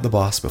take out the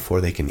boss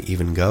before they can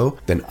even go,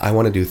 then I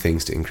want to do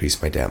things to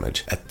increase my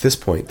damage. At this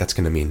point, that's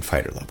going to mean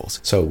fighter levels.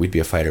 So we'd be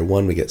a fighter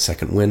 1, we get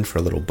second wind for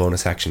a little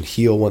bonus action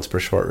heal once per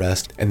short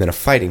rest, and then a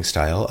fighting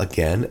style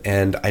again,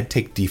 and I'd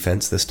take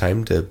defense this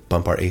time to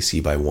bump our AC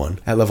by 1.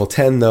 At level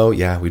 10 though,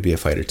 we'd be a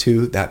fighter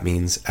 2. That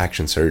means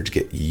action surge.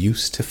 Get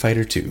used to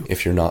fighter 2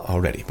 if you're not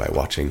already by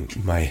watching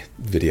my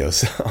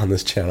videos on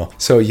this channel.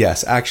 So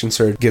yes, action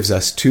surge gives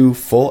us 2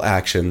 full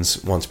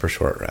actions once per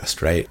short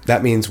rest, right?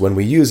 That means when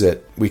we use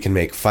it, we can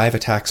make 5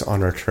 attacks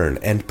on our turn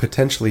and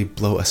potentially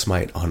blow a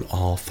smite on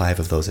all 5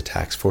 of those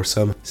attacks for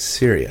some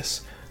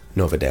serious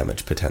Nova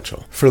damage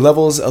potential. For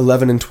levels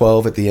 11 and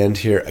 12 at the end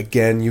here,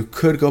 again, you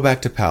could go back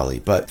to Pally,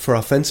 but for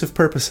offensive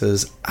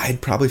purposes,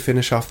 I'd probably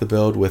finish off the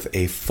build with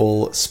a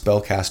full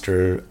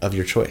spellcaster of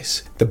your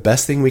choice. The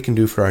best thing we can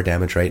do for our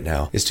damage right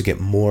now is to get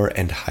more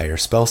and higher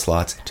spell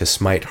slots to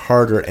smite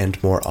harder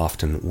and more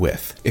often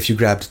with. If you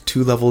grabbed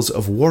 2 levels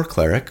of War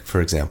Cleric, for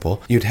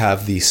example, you'd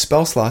have the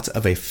spell slots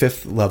of a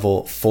 5th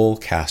level full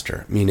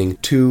caster, meaning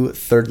 2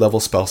 3rd level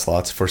spell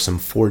slots for some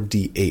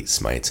 4d8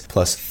 smites,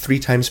 plus 3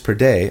 times per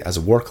day as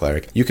a War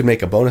Cleric, you can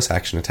make a bonus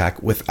action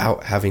attack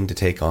without having to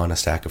take on a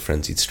stack of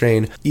Frenzied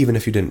Strain, even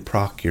if you didn't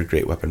proc your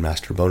Great Weapon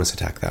Master bonus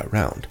attack that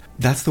round.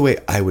 That's the way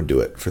I would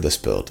do it for this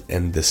build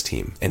and this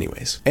team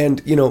anyways.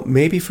 And,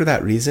 maybe for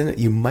that reason,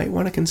 you might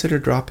want to consider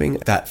dropping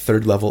that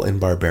 3rd level in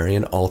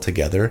Barbarian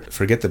altogether.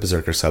 Forget the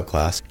Berserker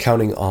subclass,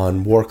 counting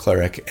on War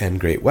Cleric and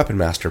Great Weapon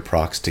Master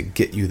procs to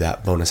get you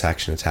that bonus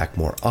action attack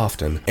more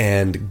often,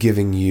 and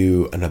giving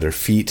you another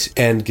feat,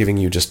 and giving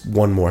you just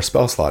 1 more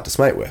spell slot to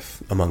smite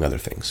with, among other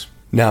things.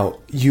 Now,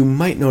 you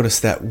might notice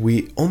that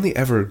we only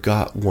ever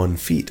got 1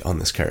 feat on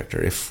this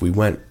character if we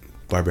went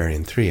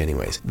Barbarian 3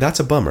 anyways. That's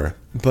a bummer,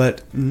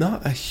 but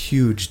not a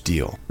huge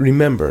deal.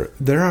 Remember,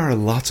 there are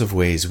lots of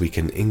ways we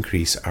can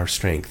increase our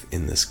strength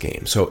in this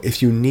game. So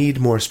if you need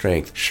more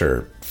strength,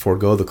 sure,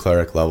 forego the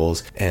cleric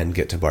levels and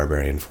get to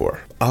Barbarian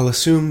 4. I'll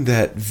assume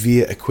that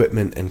via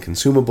equipment and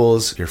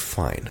consumables, you're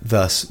fine.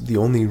 Thus, the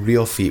only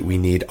real feat we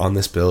need on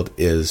this build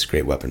is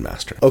Great Weapon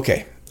Master.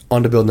 Okay.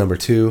 On to build number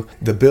 2,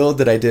 the build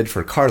that I did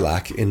for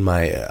Karlach in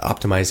my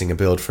Optimizing a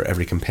Build for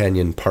Every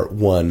Companion Part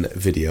 1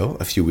 video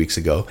a few weeks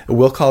ago.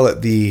 We'll call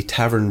it the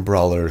Tavern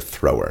Brawler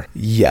Thrower.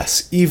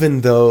 Yes,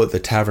 even though the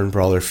Tavern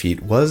Brawler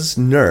feat was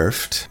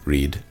nerfed,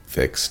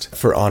 fixed,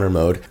 for honor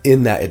mode,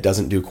 in that it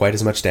doesn't do quite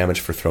as much damage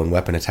for thrown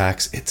weapon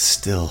attacks, it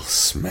still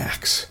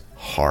smacks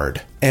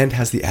hard, and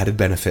has the added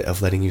benefit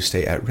of letting you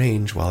stay at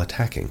range while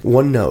attacking.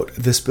 One note,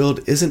 this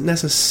build isn't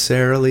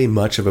necessarily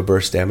much of a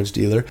burst damage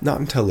dealer, not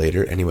until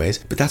later anyways,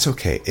 but that's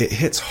okay. It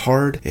hits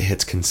hard, it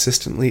hits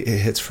consistently, it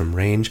hits from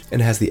range,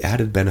 and has the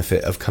added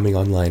benefit of coming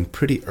online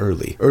pretty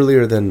early,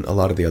 earlier than a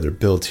lot of the other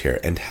builds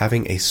here, and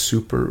having a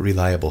super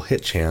reliable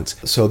hit chance,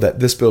 so that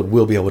this build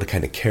will be able to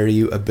kind of carry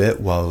you a bit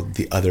while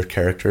the other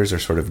characters are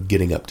sort of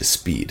getting up to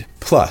speed.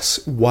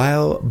 Plus,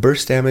 while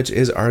burst damage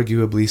is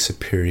arguably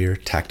superior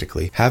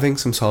tactically, having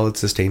some solid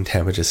sustained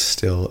damage is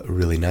still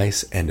really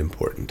nice and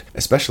important,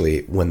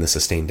 especially when the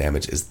sustained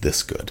damage is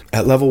this good.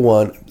 At level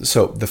 1,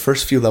 so the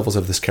first few levels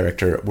of this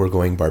character, we're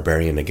going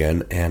Barbarian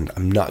again, and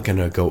I'm not going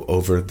to go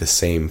over the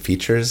same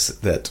features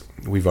that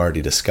we've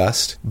already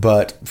discussed,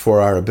 but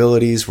for our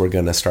abilities, we're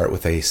going to start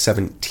with a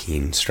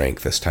 17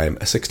 strength this time,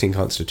 a 16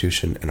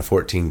 constitution, and a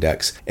 14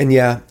 dex. And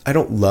yeah, I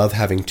don't love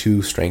having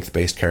 2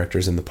 strength-based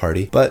characters in the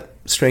party, but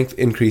strength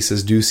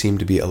increases do seem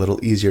to be a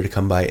little easier to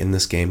come by in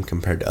this game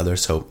compared to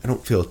others, so I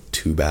don't feel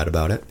too bad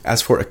about it.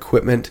 As for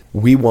equipment,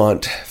 we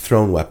want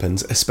thrown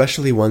weapons,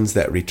 especially ones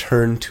that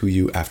return to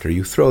you after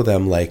you throw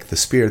them, like the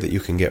spear that you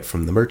can get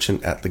from the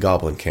merchant at the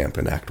Goblin Camp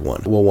in Act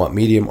 1. We'll want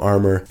medium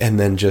armor, and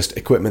then just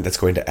equipment that's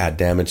going to add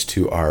damage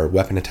to our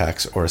weapon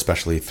attacks, or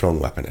especially thrown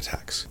weapon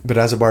attacks. But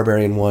as a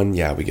Barbarian 1,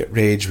 yeah, we get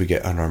Rage, we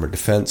get Unarmored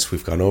Defense,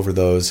 we've gone over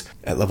those.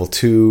 At level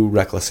 2,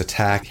 Reckless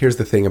Attack. Here's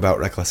the thing about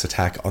Reckless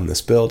Attack on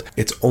this build,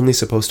 it's only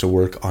supposed to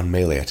work on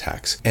melee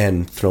attacks,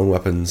 and thrown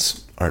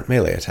weapons aren't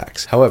melee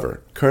attacks.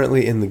 However,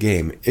 currently in the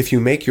game, if you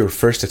make your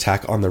first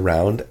attack on the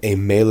round a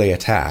melee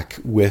attack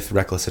with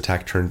Reckless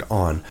Attack turned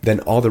on,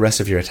 then all the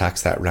rest of your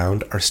attacks that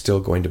round are still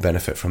going to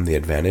benefit from the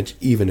advantage,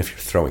 even if you're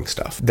throwing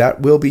stuff.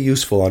 That will be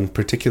useful on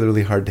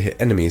particularly hard to hit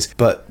enemies,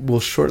 but we'll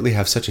shortly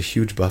have such a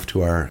huge buff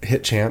to our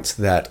hit chance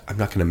that I'm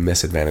not going to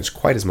miss advantage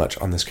quite as much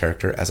on this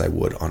character as I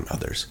would on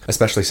others,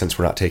 especially since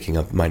we're not taking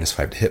a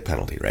 -5 to hit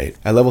penalty, right?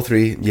 At level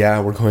 3, yeah,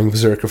 we're going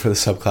Berserker for the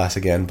subclass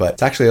again, but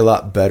it's actually a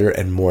lot better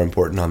and more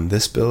important on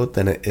this build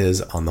than it is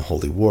on the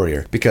Holy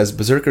Warrior, because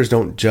Berserkers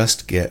don't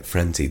just get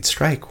Frenzied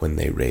Strike when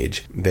they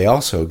rage, they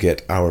also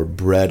get our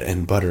bread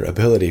and butter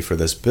ability for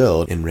this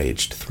build,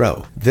 Enraged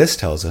Throw. This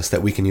tells us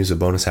that we can use a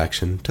bonus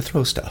action to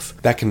throw stuff.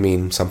 That can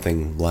mean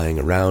something lying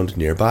around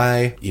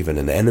nearby, even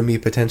an enemy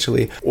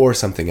potentially, or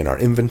something in our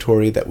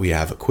inventory that we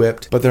have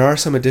equipped, but there are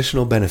some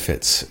additional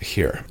benefits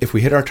here. If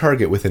we hit our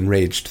target with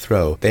Enraged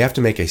Throw, they have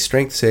to make a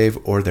strength save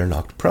or they're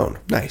knocked prone.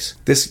 Nice.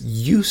 This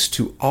used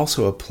to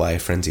also apply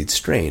Frenzied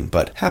Strain,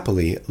 but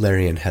happily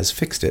Larian has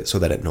fixed it so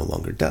that it no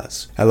longer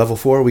does. At level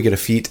 4 we get a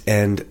feat,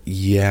 and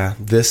yeah,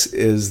 this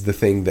is the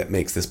thing that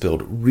makes this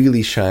build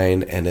really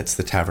shine, and it's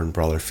the Tavern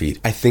Brawler feat.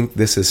 I think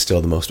this is still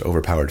the most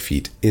overpowered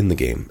feat in the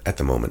game at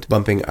the moment,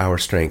 bumping our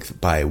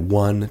strength by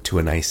 1 to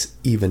a nice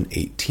even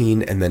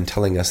 18, and then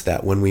telling us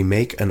that when we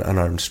make an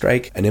unarmed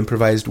strike, an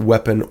improvised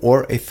weapon,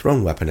 or a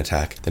thrown weapon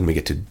attack, then we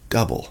get to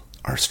double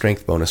our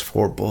strength bonus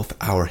for both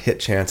our hit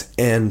chance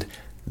and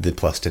the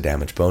plus to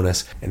damage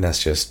bonus, and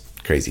that's just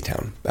crazy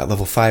town. At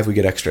level 5 we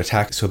get extra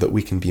attack so that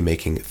we can be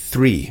making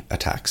 3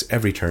 attacks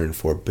every turn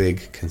for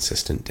big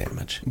consistent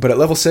damage. But at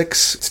level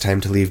 6 it's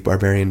time to leave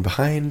Barbarian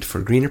behind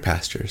for greener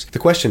pastures. The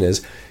question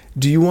is,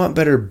 do you want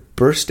better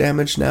burst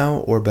damage now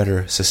or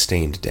better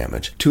sustained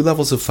damage? 2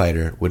 levels of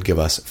fighter would give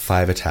us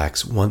 5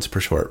 attacks once per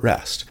short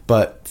rest,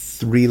 but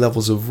 3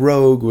 levels of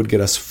rogue would get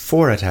us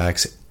 4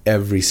 attacks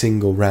every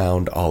single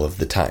round all of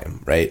the time,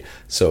 right?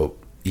 So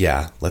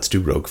yeah, let's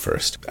do Rogue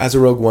first. As a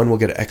Rogue 1, we'll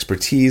get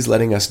Expertise,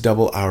 letting us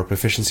double our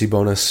proficiency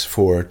bonus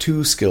for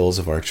 2 skills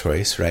of our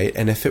choice, right?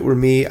 And if it were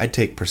me, I'd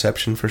take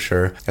Perception for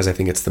sure, as I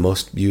think it's the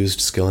most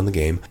used skill in the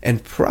game,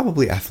 and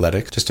probably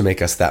Athletic, just to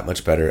make us that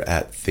much better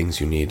at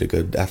things you need a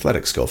good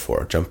athletic skill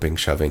for, jumping,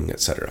 shoving,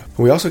 etc.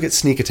 We also get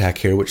Sneak Attack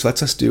here, which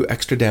lets us do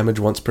extra damage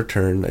once per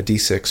turn, a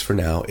d6 for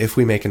now, if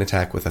we make an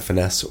attack with a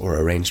finesse or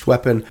a ranged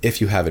weapon,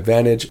 if you have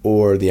advantage,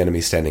 or the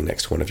enemy standing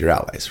next to one of your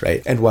allies,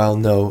 right? And while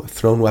no,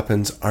 thrown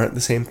weapons aren't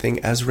the same thing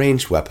as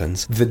ranged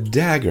weapons, the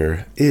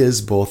dagger is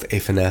both a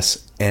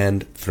finesse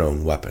and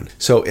thrown weapon.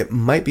 So it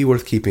might be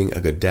worth keeping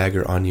a good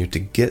dagger on you to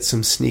get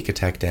some sneak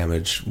attack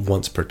damage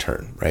once per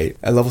turn, right?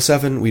 At level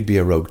 7, we'd be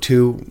a Rogue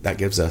 2. That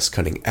gives us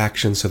cunning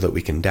action so that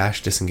we can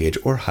dash, disengage,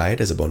 or hide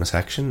as a bonus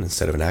action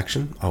instead of an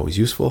action. Always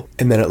useful.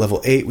 And then at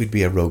level 8, we'd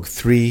be a Rogue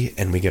 3,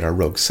 and we get our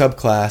Rogue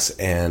subclass,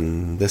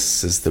 and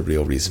this is the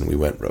real reason we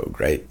went Rogue,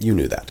 right? You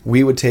knew that.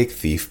 We would take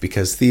Thief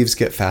because thieves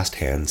get fast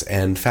hands,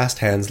 and fast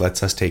hands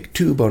lets us take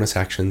 2 bonus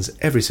actions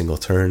every single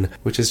turn,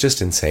 which is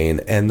just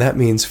insane, and that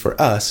means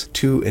for us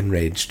 2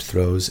 enraged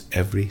throws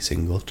every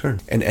single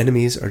turn, and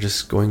enemies are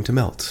just going to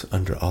melt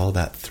under all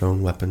that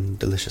thrown weapon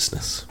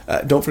deliciousness.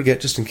 Don't forget,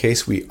 just in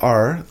case we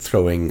are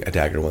throwing a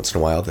dagger once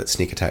in a while, that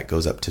sneak attack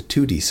goes up to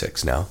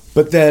 2d6 now.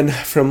 But then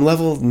from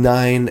level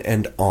 9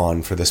 and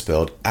on for this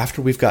build,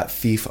 after we've got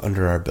Thief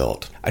under our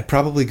belt, I'd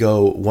probably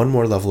go 1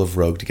 more level of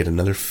Rogue to get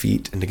another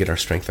feat and to get our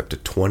strength up to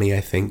 20,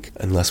 I think,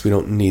 unless we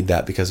don't need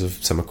that because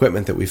of some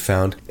equipment that we've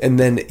found. And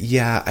then,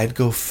 yeah, I'd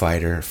go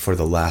Fighter for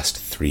the last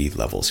 3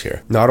 levels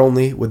here. Not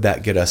only would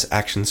that get us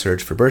Action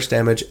Surge for burst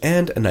damage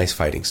and a nice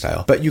fighting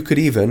style, but you could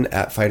even,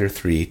 at Fighter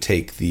 3,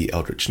 take the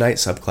Eldritch Knight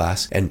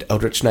subclass, and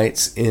Eldritch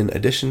Knights, in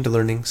addition to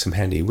learning some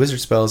handy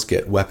wizard spells,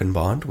 get Weapon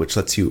Bond, which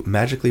lets you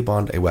magically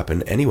bond a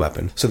weapon, any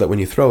weapon, so that when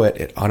you throw it,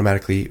 it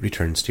automatically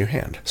returns to your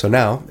hand. So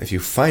now, if you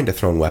find a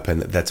thrown weapon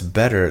that's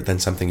better than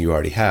something you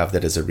already have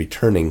that is a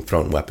returning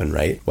thrown weapon,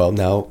 right? Well,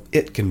 now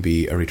it can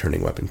be a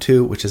returning weapon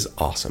too, which is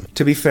awesome.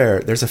 To be fair,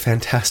 there's a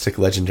fantastic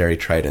legendary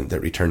trident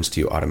that returns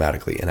to you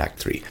automatically in Act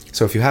 3.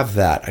 So if you have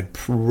that, I'd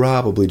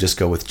probably just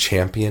go with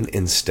Champion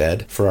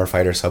instead for our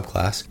fighter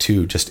subclass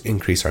to just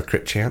increase our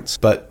crit chance,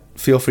 but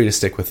feel free to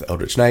stick with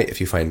Eldritch Knight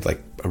if you find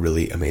like a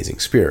really amazing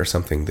spear or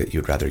something that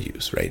you'd rather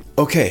use, right?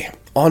 Okay,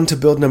 on to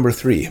build number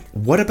 3.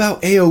 What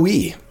about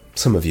AoE?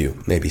 Some of you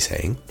may be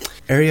saying.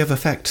 Area of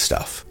effect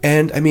stuff.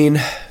 And I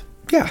mean,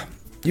 yeah,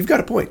 you've got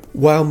a point.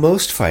 While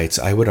most fights,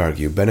 I would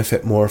argue,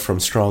 benefit more from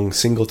strong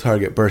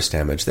single-target burst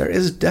damage, there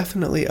is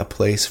definitely a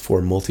place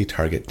for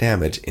multi-target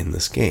damage in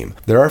this game.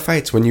 There are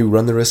fights when you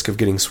run the risk of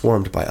getting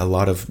swarmed by a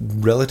lot of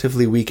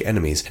relatively weak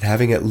enemies, and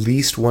having at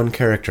least one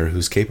character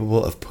who's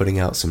capable of putting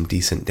out some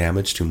decent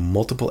damage to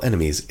multiple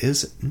enemies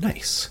is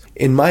nice.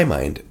 In my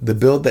mind, the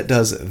build that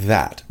does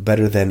that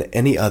better than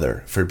any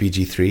other for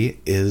BG3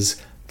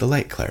 is the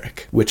Light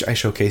Cleric, which I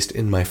showcased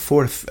in my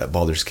 4th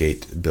Baldur's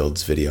Gate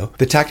builds video.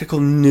 The tactical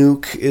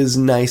nuke is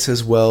nice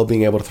as well.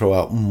 Being able to throw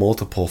out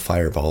multiple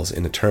fireballs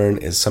in a turn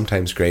is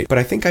sometimes great, but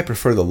I think I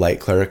prefer the Light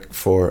Cleric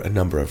for a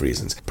number of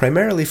reasons.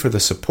 Primarily for the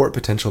support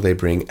potential they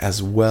bring,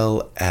 as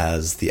well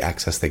as the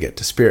access they get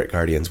to Spirit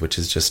Guardians, which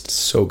is just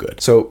so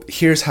good. So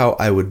here's how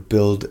I would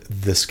build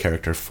this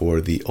character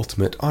for the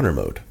Ultimate Honor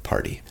Mode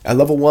party. At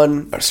level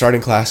 1, our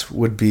starting class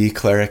would be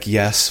Cleric,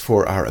 yes.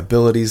 For our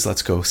abilities,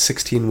 let's go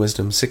 16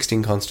 Wisdom,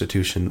 16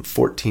 Constitution,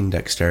 14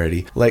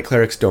 Dexterity. Light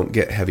Clerics don't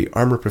get heavy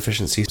armor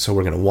proficiency, so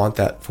we're going to want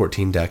that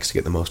 14 Dex to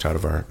get the most out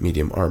of our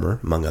medium armor,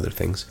 among other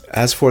things.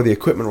 As for the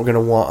equipment we're going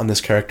to want on this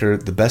character,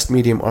 the best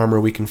medium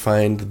armor we can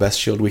find, the best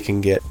shield we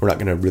can get. We're not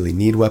going to really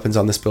need weapons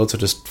on this build, so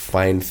just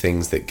find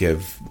things that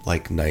give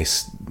like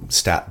nice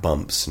stat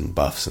bumps and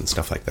buffs and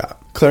stuff like that.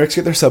 Clerics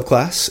get their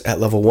subclass. At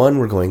level 1,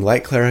 we're going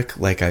Light Cleric,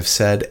 like I've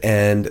said,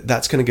 and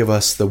that's going to give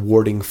us the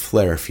Warding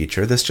Flare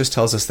feature. This just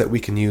tells us that we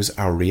can use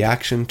our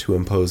reaction to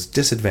impose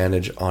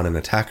disadvantage on an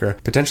attacker,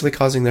 potentially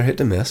causing their hit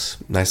to miss.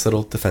 Nice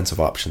little defensive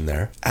option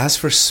there. As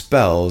for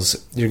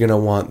spells, you're going to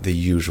want the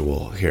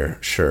usual here.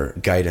 Sure,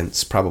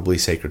 Guidance, probably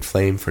Sacred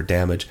Flame for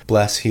damage,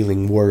 Bless,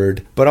 Healing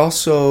Word, but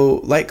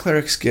also Light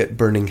Clerics get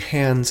Burning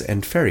Hands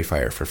and Fairy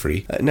Fire for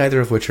free,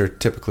 neither of which are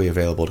typically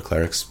available to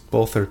Clerics.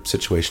 Both are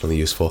situationally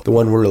useful. The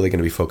one we're really going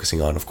to be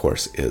focusing on, of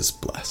course, is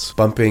Bless.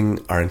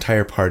 Bumping our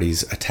entire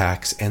party's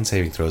attacks and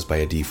saving throws by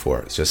a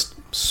d4 is just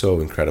so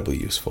incredibly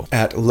useful.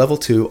 At level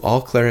 2,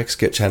 all clerics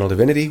get Channel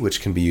Divinity,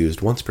 which can be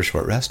used once per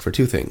short rest for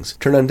 2 things.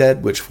 Turn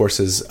Undead, which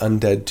forces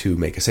undead to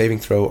make a saving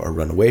throw or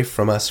run away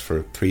from us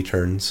for 3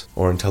 turns,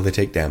 or until they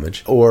take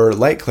damage. Or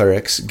Light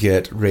Clerics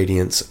get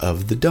Radiance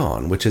of the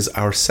Dawn, which is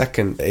our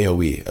second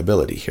AoE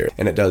ability here,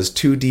 and it does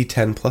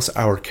 2d10 plus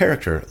our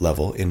character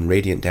level in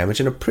radiant damage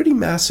in a pretty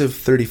massive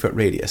 30-foot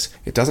radius.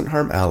 It doesn't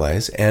harm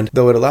allies, and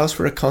though it allows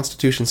for a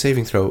Constitution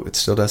saving throw, it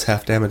still does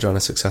half damage on a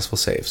successful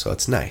save, so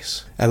it's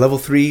nice. At level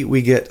 3,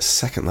 we get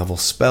second level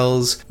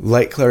spells.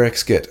 Light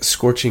Clerics get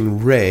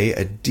Scorching Ray,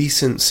 a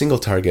decent single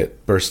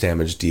target burst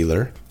damage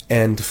dealer,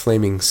 and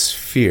Flaming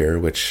Sphere,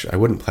 which I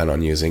wouldn't plan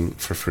on using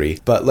for free.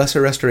 But Lesser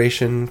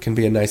Restoration can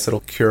be a nice little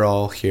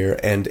cure-all here,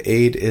 and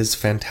Aid is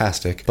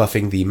fantastic,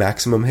 buffing the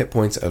maximum hit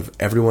points of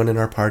everyone in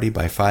our party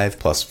by 5,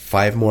 plus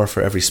 5 more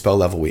for every spell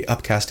level we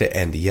upcast it,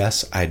 and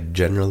yes, I'd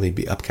generally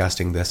be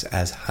upcasting this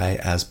as high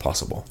as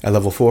possible. At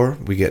level 4,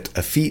 we get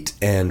a feat,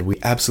 and we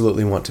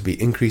absolutely want to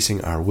be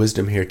increasing our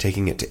Wisdom here,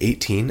 taking it to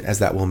 18, as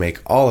that will make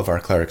all of our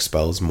Cleric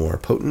spells more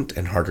potent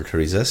and harder to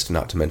resist,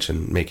 not to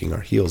mention making our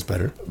heals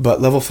better.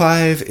 But level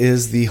 5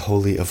 is the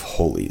Holy of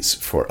Holies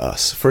for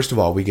us. First of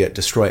all, we get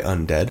Destroy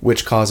Undead,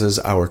 which causes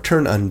our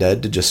turn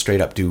undead to just straight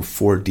up do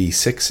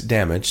 4d6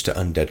 damage to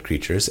undead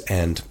creatures,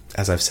 and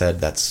as I've said,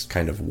 that's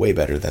kind of way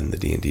better than the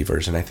D&D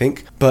version, I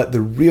think. But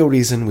the real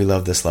reason we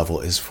love this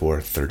level is for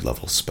 3rd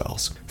level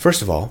spells.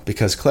 First of all,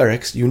 because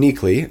clerics,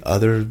 uniquely,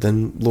 other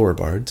than lore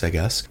bards, I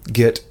guess,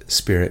 get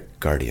Spirit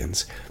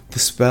Guardians. The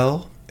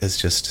spell is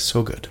just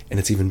so good, and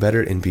it's even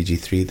better in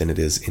BG3 than it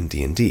is in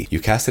D&D. You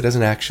cast it as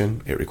an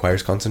action, it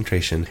requires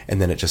concentration, and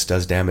then it just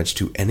does damage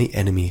to any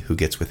enemy who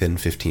gets within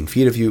 15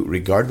 feet of you,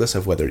 regardless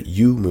of whether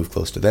you move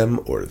close to them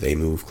or they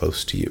move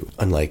close to you,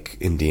 unlike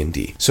in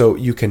D&D. So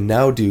you can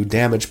now do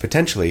damage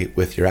potentially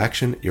with your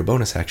action, your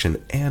bonus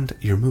action, and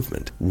your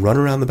movement. Run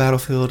around the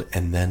battlefield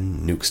and then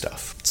nuke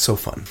stuff. It's so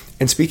fun.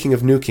 And speaking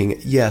of nuking,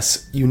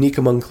 yes, unique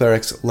among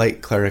clerics,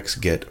 Light Clerics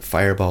get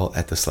Fireball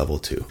at this level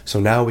too. So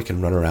now we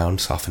can run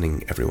around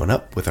softening everyone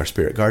up with our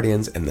Spirit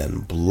Guardians and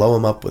then blow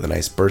them up with a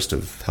nice burst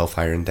of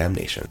Hellfire and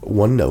Damnation.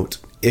 One note,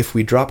 if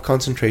we drop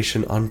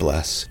concentration on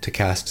Bless to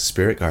cast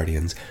Spirit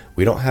Guardians,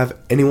 we don't have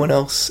anyone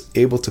else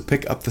able to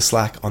pick up the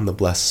slack on the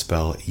Bless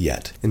spell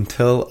yet,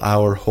 until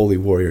our Holy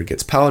Warrior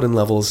gets Paladin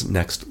levels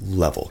next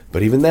level.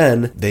 But even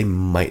then, they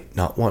might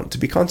not want to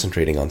be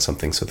concentrating on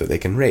something so that they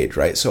can raid,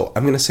 right? So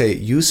I'm going to say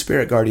use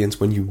Spirit Guardians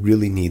when you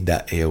really need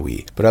that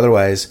AoE. But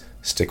otherwise,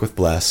 stick with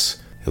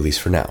Bless, at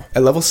least for now.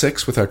 At level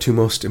 6, with our 2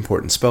 most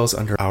important spells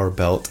under our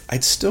belt,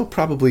 I'd still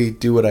probably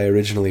do what I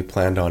originally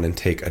planned on and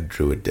take a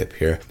Druid dip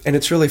here. And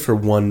it's really for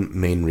one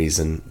main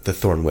reason, the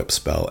Thorn Whip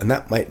spell. And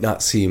that might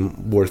not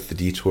seem worth the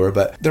detour,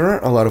 but there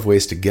aren't a lot of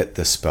ways to get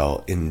this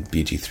spell in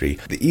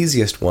BG3. The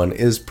easiest one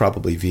is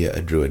probably via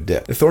a Druid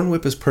dip. The Thorn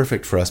Whip is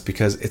perfect for us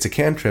because it's a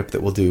cantrip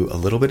that will do a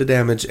little bit of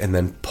damage and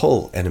then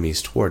pull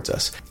enemies towards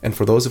us. And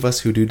for those of us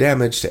who do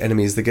damage to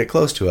enemies that get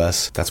close to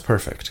us, that's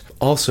perfect.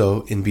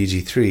 Also, in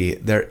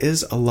BG3, there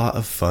is a lot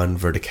of fun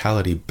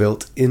verticality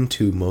built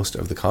into most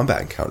of the combat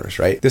encounters,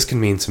 right? This can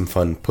mean some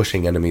fun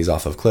pushing enemies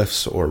off of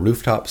cliffs or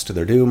rooftops to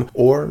their doom,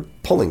 or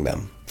pulling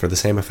them for the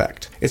same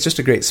effect. It's just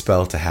a great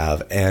spell to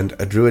have, and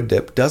a Druid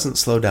Dip doesn't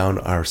slow down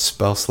our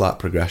spell slot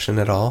progression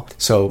at all,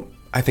 so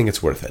I think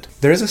it's worth it.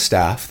 There is a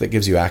staff that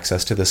gives you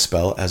access to this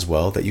spell as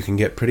well that you can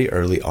get pretty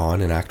early on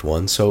in Act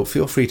 1, so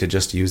feel free to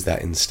just use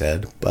that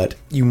instead, but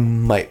you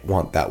might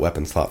want that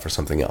weapon slot for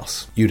something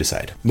else. You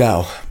decide.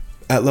 Now,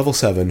 at level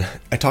 7,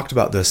 I talked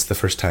about this the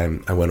first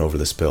time I went over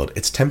this build.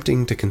 It's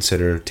tempting to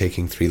consider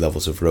taking 3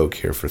 levels of Rogue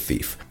here for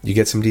Thief. You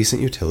get some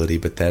decent utility,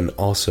 but then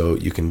also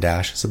you can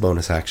dash as a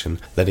bonus action,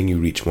 letting you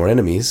reach more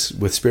enemies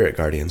with Spirit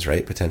Guardians,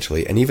 right,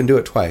 potentially, and even do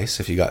it twice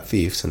if you got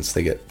Thief, since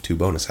they get 2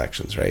 bonus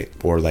actions, right,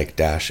 or like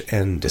dash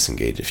and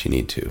disengage if you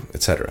need to,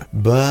 etc.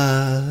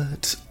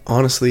 But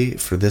honestly,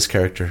 for this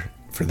character,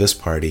 for this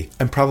party,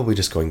 I'm probably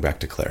just going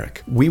back to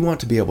Cleric. We want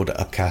to be able to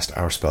upcast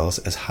our spells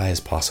as high as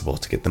possible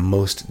to get the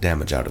most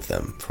damage out of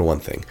them, for one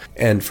thing.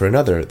 And for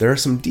another, there are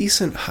some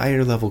decent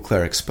higher level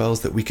Cleric spells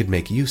that we could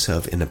make use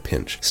of in a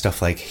pinch.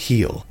 Stuff like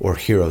Heal or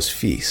Hero's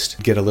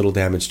Feast. Get a little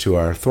damage to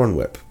our Thorn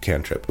Whip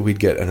cantrip. We'd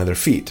get another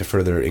feat to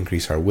further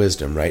increase our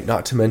wisdom, right?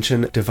 Not to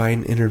mention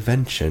Divine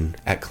Intervention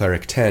at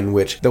Cleric 10,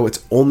 which, though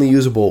it's only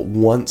usable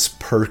once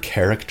per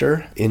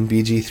character in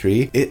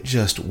BG3, it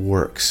just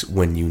works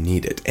when you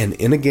need it. And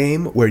in a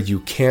game where you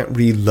can't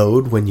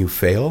reload when you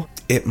fail,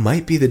 it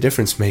might be the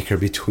difference maker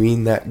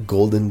between that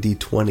golden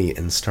D20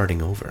 and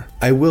starting over.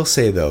 I will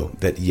say though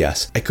that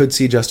yes, I could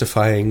see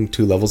justifying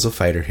 2 levels of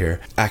fighter here.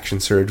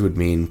 Action Surge would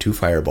mean 2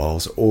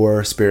 fireballs,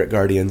 or Spirit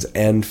Guardians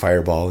and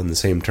Fireball in the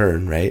same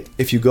turn, right?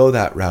 If you go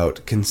that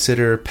route,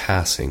 consider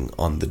passing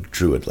on the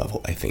Druid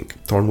level, I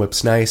think. Thorn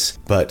Whip's nice,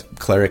 but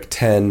Cleric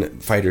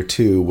 10, Fighter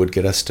 2 would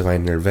get us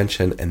Divine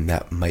Intervention, and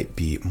that might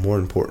be more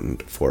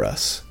important for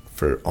us.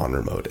 For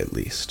honor mode at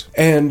least.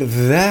 And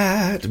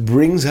that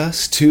brings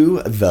us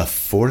to the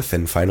 4th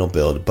and final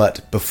build.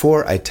 But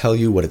before I tell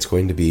you what it's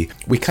going to be,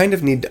 we kind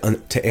of need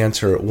to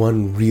answer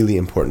one really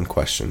important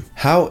question.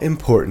 How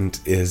important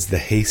is the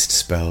haste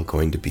spell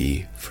going to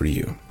be for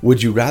you?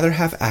 Would you rather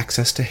have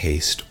access to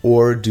haste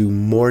or do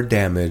more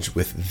damage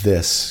with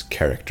this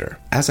character?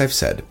 As I've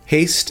said,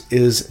 haste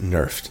is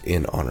nerfed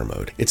in honor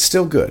mode. It's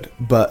still good,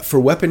 but for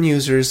weapon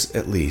users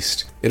at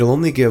least, it'll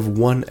only give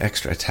 1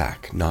 extra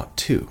attack, not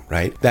 2,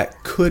 right?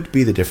 That could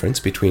be the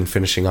difference between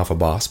finishing off a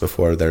boss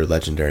before their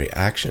legendary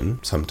action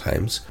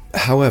sometimes.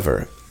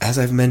 However, as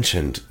I've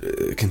mentioned,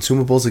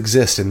 consumables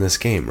exist in this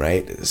game,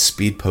 right?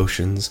 Speed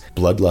potions,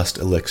 bloodlust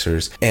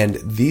elixirs, and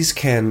these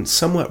can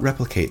somewhat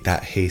replicate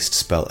that haste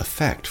spell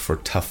effect for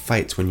tough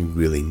fights when you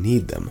really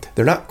need them.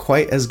 They're not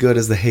quite as good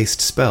as the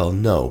haste spell,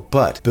 no,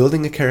 but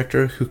building a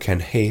character who can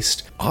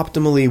haste,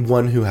 optimally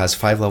one who has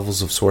 5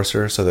 levels of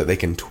sorcerer so that they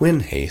can twin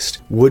haste,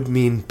 would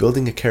mean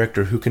building a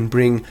character who can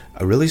bring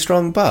a really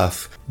strong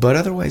buff, but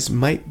otherwise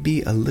might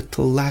be a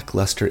little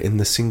lackluster in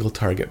the single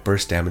target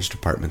burst damage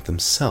department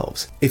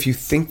themselves. If you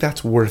think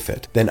that's worth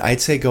it, then I'd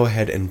say go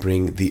ahead and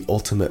bring the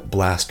Ultimate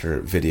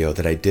Blaster video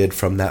that I did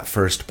from that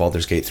first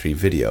Baldur's Gate 3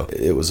 video.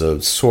 It was a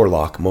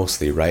Sorelock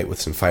mostly, right,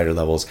 with some fighter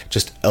levels.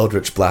 Just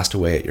Eldritch Blast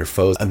away at your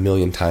foes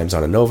 1,000,000 times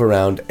on a Nova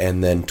round,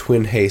 and then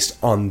Twin Haste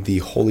on the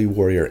Holy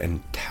Warrior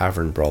and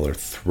Tavern Brawler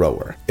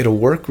Thrower. It'll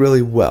work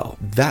really well.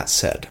 That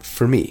said,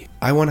 for me,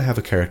 I want to have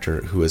a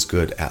character who is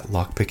good at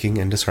lockpicking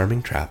and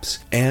disarming traps,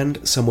 and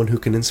someone who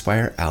can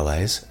inspire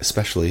allies,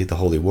 especially the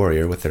Holy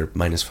Warrior with their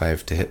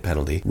 -5 to hit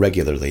penalty,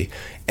 regularly,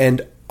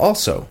 and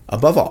also,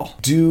 above all,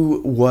 do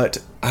what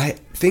I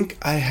think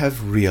I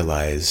have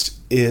realized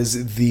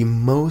is the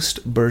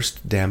most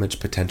burst damage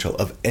potential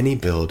of any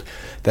build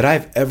that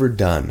I've ever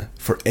done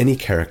for any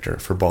character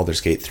for Baldur's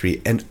Gate 3,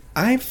 and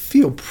I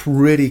feel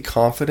pretty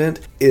confident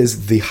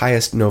is the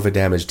highest Nova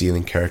damage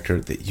dealing character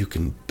that you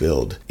can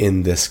build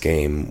in this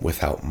game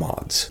without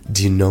mods.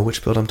 Do you know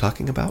which build I'm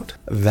talking about?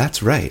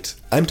 That's right.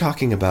 I'm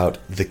talking about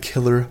the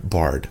Killer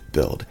Bard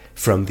build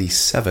from the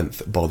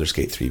 7th Baldur's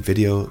Gate 3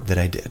 video that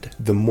I did.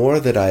 The more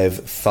that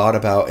I've thought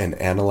about and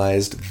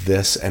analyzed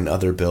this and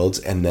other builds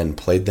and then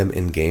played them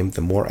in game,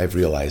 the more I've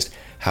realized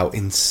how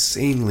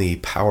insanely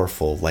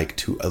powerful, like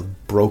to a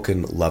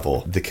broken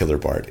level, the Killer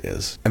Bard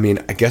is. I mean,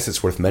 I guess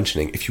it's worth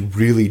mentioning, if you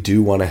really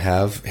do want to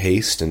have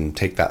haste and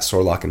take that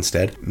Sorelock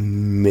instead,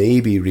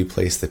 maybe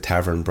replace the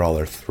Tavern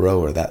Brawler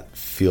Thrower. That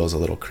feels a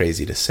little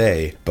crazy to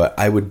say, but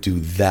I would do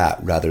that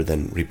rather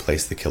than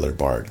replace the Killer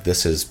Bard.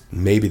 This is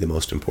maybe the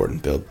most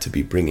important build to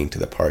be bringing to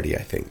the party,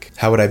 I think.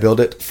 How would I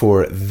build it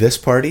for this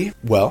party?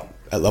 Well,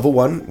 at level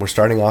 1, we're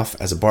starting off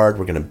as a Bard.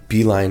 We're going to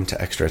beeline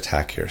to extra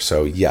attack here.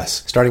 So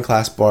yes, starting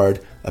class Bard.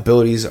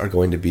 Abilities are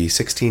going to be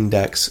 16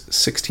 Dex,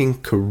 16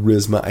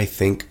 Charisma, I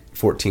think,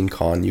 14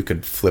 Con. You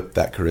could flip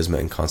that Charisma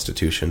and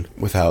Constitution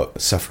without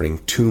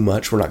suffering too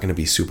much. We're not going to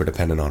be super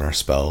dependent on our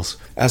spells.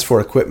 As for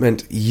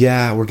equipment,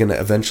 yeah, we're going to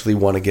eventually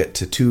want to get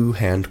to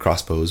 2-hand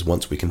crossbows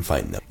once we can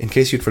find them. In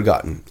case you'd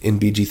forgotten, in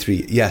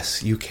BG3,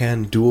 yes, you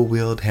can dual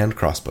wield hand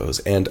crossbows,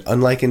 and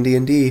unlike in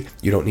D&D,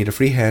 you don't need a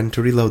free hand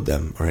to reload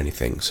them or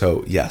anything.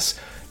 So yes,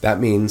 that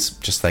means,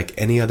 just like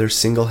any other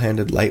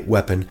single-handed light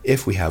weapon,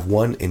 if we have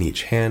one in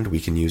each hand,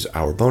 we can use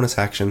our bonus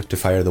action to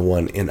fire the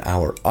one in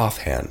our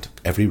offhand.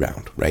 every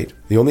round, right?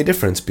 The only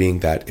difference being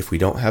that if we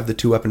don't have the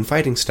 2-weapon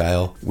fighting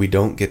style, we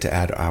don't get to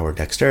add our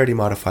dexterity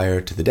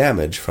modifier to the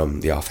damage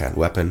from the offhand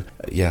weapon.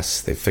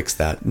 Yes, they've fixed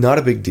that. Not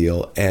a big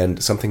deal,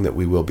 and something that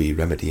we will be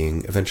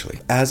remedying eventually.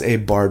 As a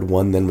Bard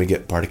 1, then we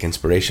get Bardic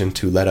Inspiration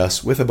to let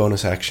us, with a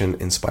bonus action,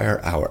 inspire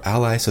our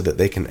ally so that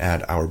they can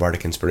add our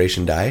Bardic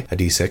Inspiration die, a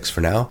d6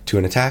 for now, to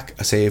an attack,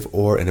 a save,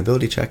 or an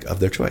ability check of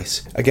their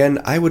choice. Again,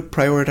 I would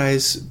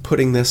prioritize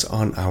putting this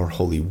on our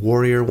Holy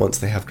Warrior once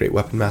they have Great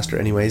Weapon Master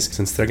anyways,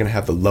 since they're going to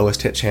have the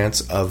lowest hit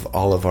chance of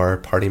all of our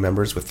party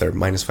members with their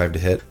 -5 to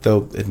hit,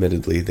 though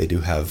admittedly they do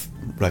have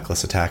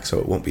reckless attack, so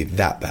it won't be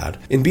that bad.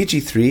 In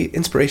BG3,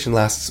 inspiration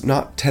lasts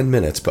not 10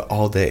 minutes, but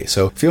all day,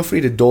 so feel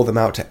free to dole them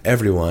out to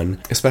everyone,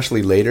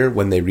 especially later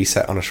when they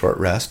reset on a short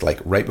rest, like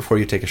right before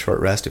you take a short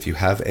rest. If you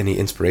have any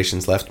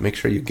inspirations left, make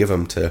sure you give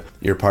them to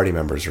your party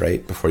members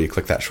right before you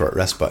click that short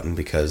rest button,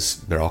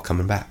 because they're all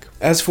coming back.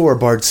 As for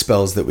Bard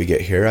spells that we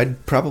get here,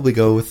 I'd probably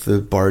go with the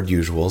Bard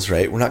usuals,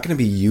 right? We're not going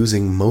to be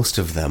using most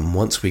of them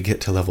once we get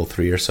to level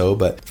 3 or so,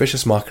 but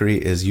Vicious Mockery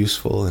is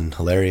useful and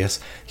hilarious.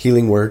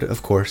 Healing Word,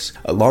 of course.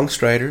 A Long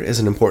Strider is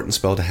an important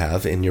spell to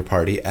have in your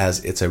party, as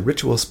it's a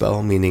ritual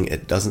spell, meaning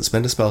it doesn't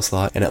spend a spell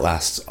slot and it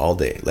lasts all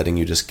day, letting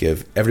you just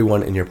give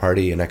everyone in your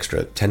party an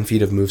extra 10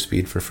 feet of move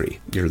speed for free.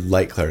 Your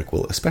Light Cleric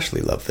will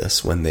especially love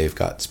this when they've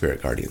got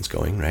Spirit Guardians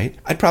going, right?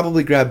 I'd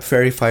probably grab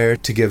Fairy Fire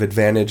to give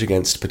advantage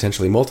against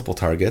potentially multiple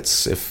targets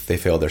if they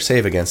fail their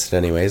save against it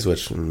anyways,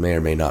 which may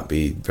or may not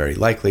be very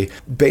likely.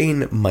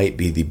 Bane might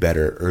be the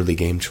better early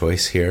game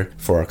choice here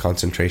for our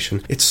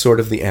concentration. It's sort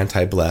of the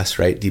anti-bless,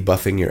 right?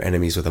 Debuffing your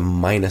enemies with a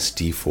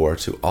 -d4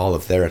 to all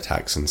of their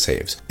attacks and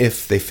saves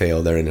if they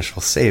fail their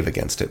initial save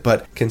against it.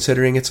 But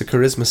considering it's a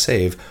charisma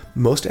save,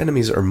 most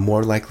enemies are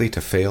more likely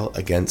to fail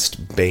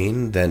against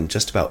Bane than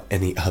just about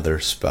any other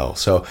spell,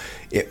 so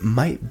it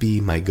might be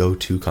my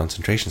go-to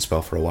concentration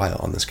spell for a while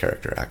on this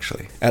character,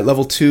 actually. At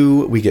level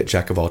 2, we get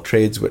Jack of All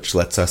Trades, which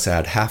lets us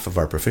add half of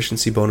our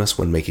proficiency bonus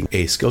when making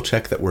a skill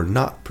check that we're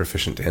not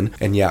proficient in.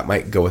 And yeah, it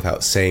might go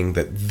without saying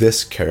that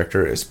this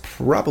character is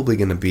probably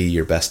going to be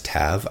your best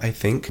Tav, I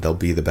think. They'll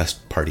be the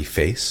best party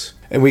face.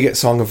 And we get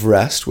Song of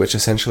Rest, which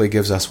essentially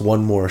gives us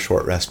one more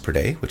short rest per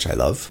day, which I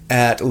love.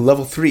 At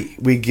level 3,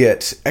 we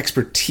get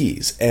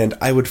Expertise, and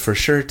I would for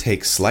sure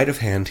take Sleight of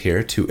Hand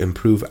here to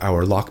improve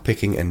our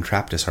lockpicking and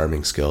trap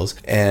disarming skills,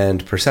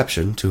 and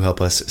Perception to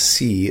help us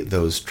see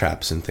those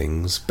traps and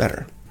things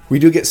better. We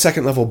do get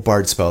second level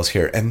Bard spells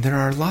here, and there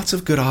are lots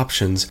of good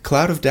options.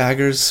 Cloud of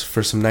Daggers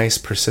for some nice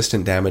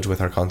persistent damage with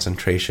our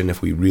concentration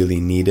if we really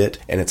need it,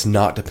 and it's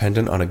not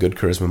dependent on a good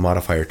charisma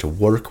modifier to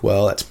work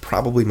well. That's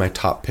probably my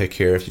top pick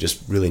here if you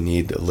just really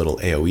need a little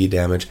AoE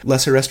damage.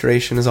 Lesser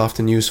Restoration is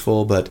often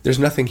useful, but there's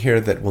nothing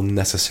here that we'll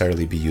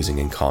necessarily be using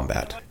in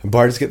combat.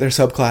 Bards get their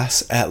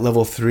subclass at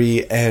level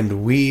 3,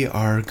 and we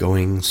are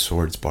going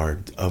Swords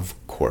Bard, of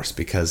course,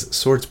 because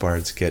Swords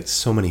Bards get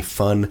so many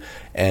fun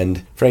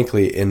and,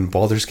 frankly, in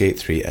Baldur's Gate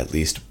 3 at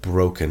least,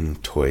 broken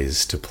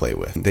toys to play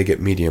with. They get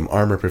medium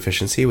armor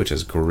proficiency, which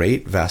is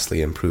great,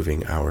 vastly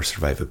improving our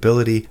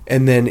survivability.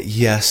 And then,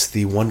 yes,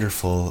 the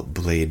wonderful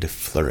Blade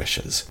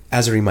Flourishes.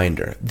 As a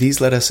reminder,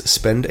 these let us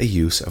spend a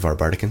use of our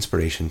Bardic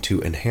Inspiration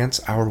to enhance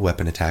our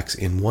weapon attacks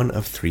in one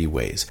of 3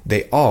 ways.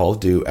 They all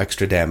do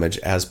extra damage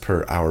as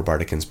per our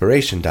Bardic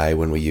Inspiration die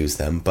when we use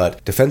them,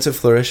 but Defensive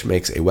Flourish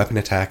makes a weapon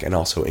attack and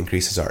also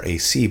increases our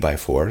AC by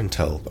 4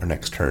 until our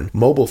next turn.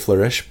 Mobile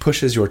Flourish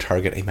pushes your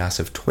target a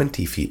massive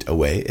 20 feet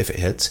away if it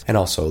hits, and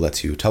also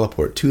lets you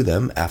teleport to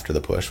them after the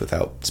push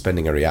without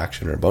spending a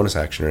reaction or bonus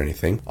action or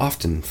anything.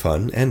 Often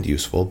fun and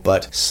useful,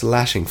 but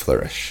Slashing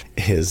Flourish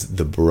is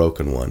the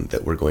broken one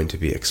that we're going to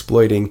be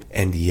exploiting,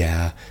 and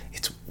yeah,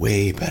 it's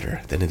way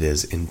better than it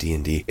is in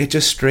D&D. It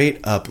just straight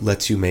up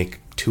lets you make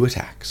 2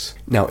 attacks.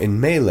 Now in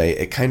melee,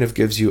 it kind of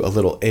gives you a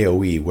little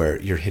AoE where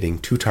you're hitting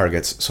 2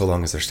 targets so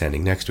long as they're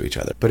standing next to each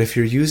other. But if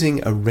you're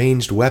using a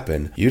ranged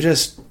weapon, you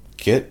just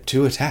get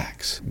 2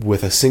 attacks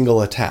with a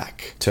single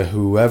attack to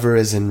whoever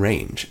is in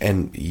range.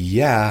 And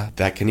yeah,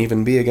 that can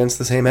even be against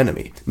the same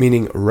enemy.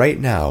 Meaning right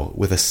now,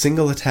 with a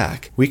single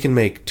attack, we can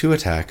make 2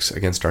 attacks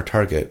against our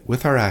target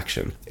with our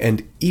action,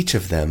 and each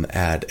of them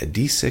add a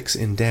d6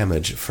 in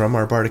damage from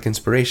our Bardic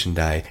Inspiration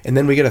die, and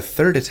then we get a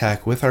 3rd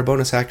attack with our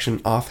bonus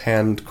action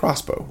offhand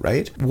crossbow,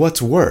 right?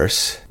 What's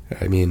worse,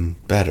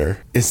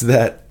 better, is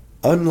that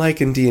unlike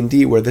in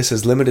D&D where this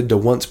is limited to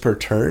once per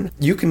turn,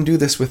 you can do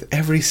this with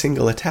every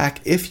single attack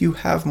if you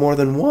have more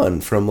than one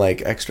from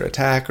like extra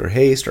attack or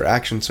haste or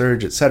action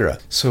surge, etc.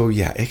 So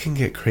yeah, it can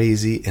get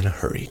crazy in a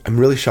hurry. I'm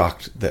really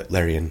shocked that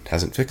Larian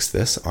hasn't fixed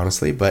this,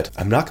 honestly, but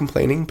I'm not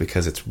complaining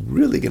because it's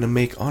really going to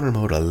make Honor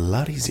Mode a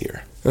lot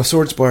easier. Now,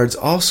 Swords Bards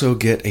also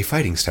get a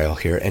fighting style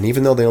here, and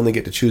even though they only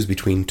get to choose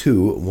between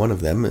two, one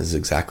of them is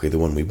exactly the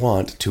one we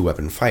want,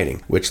 two-weapon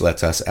fighting, which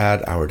lets us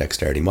add our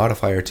dexterity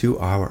modifier to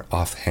our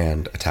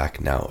offhand attack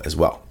now as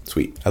well.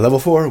 Sweet. At level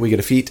 4, we get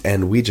a feat,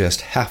 and we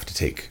just have to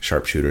take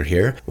Sharpshooter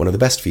here. One of the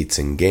best feats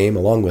in game,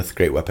 along with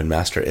Great Weapon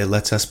Master. It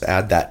lets us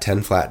add that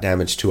 10 flat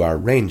damage to our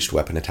ranged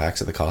weapon attacks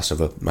at the cost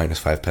of a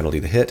 -5 penalty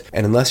to hit,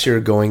 and unless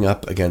you're going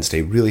up against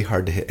a really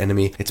hard-to-hit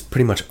enemy, it's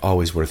pretty much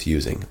always worth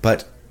using.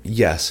 But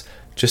yes,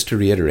 just to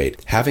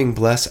reiterate, having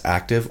Bless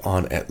active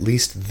on at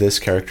least this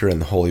character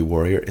and the Holy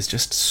Warrior is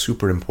just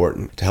super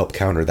important to help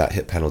counter that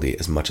hit penalty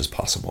as much as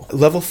possible.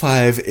 Level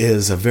 5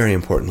 is a very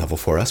important level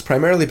for us,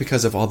 primarily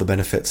because of all the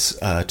benefits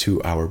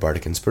to our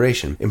Bardic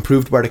Inspiration.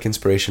 Improved Bardic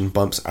Inspiration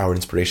bumps our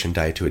Inspiration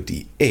die to a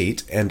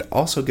D8 and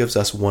also gives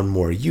us one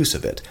more use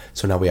of it.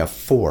 So now we have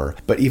 4,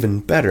 but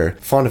even better,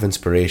 Font of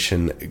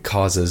Inspiration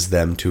causes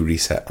them to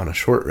reset on a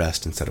short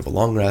rest instead of a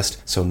long rest.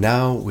 So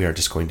now we are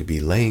just going to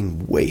be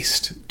laying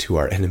waste to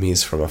our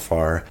enemies from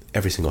afar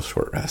every single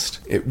short rest.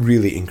 It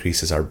really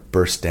increases our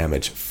burst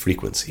damage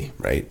frequency,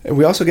 right? And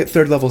we also get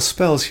 3rd level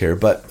spells here,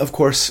 but of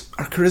course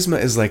our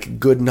charisma is like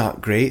good,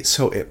 not great,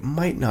 so it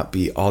might not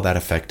be all that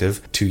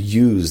effective to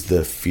use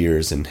the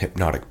fears and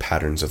hypnotic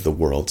patterns of the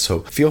world.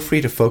 So feel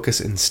free to focus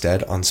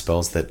instead on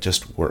spells that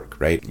just work,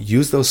 right?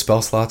 Use those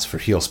spell slots for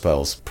heal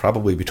spells,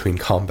 probably between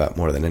combat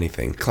more than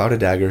anything. Clouded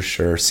Daggers,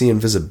 sure. See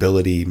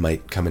Invisibility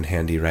might come in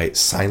handy, right?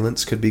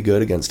 Silence could be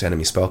good against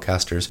enemy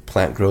spellcasters.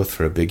 Plant Growth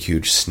for a big,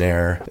 huge snare,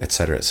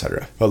 etc.,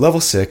 etc. But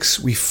level 6,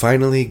 we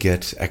finally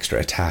get extra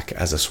attack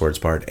as a Swords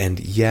Bard, and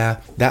yeah,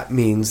 that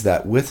means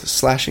that with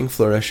Slashing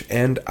Flourish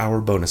and our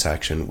bonus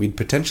action, we'd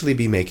potentially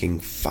be making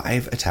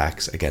 5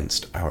 attacks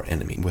against our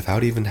enemy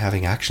without even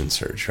having Action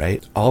Surge,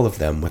 right? All of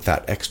them with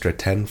that extra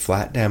 10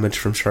 flat damage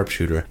from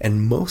Sharpshooter,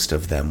 and most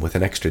of them with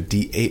an extra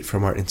D8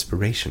 from our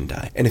Inspiration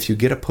die. And if you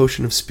get a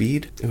Potion of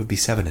Speed, it would be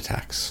 7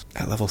 attacks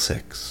at level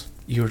 6.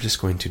 You're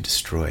just going to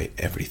destroy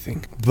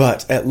everything.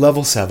 But at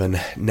level 7,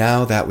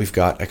 now that we've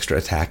got extra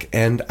attack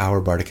and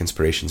our Bardic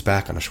Inspiration's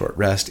back on a short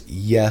rest,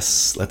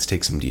 yes, let's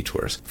take some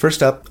detours.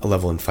 First up, a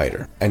level in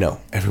Fighter. I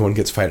know, everyone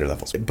gets Fighter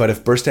levels. But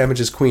if Burst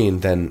Damage is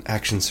Queen, then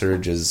Action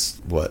Surge is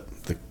what?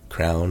 The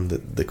crown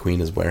that the Queen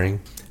is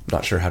wearing?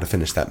 Not sure how to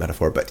finish that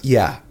metaphor, but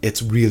yeah,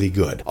 it's really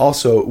good.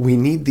 Also, we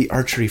need the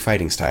Archery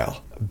fighting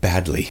style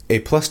badly. A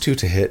 +2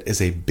 to hit is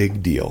a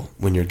big deal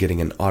when you're getting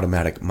an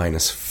automatic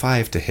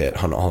 -5 to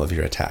hit on all of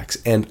your attacks.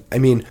 And I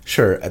mean,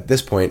 sure, at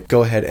this point,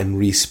 go ahead and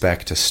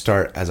respec to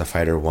start as a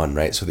Fighter 1,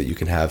 right? So that you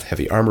can have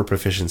heavy armor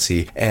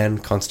proficiency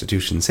and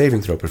Constitution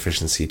saving throw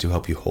proficiency to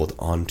help you hold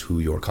on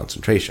to your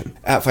concentration.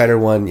 At Fighter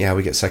 1, yeah,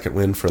 we get Second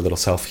Wind for a little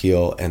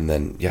self-heal, and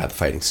then, yeah, the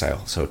fighting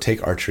style. So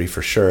take Archery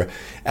for sure.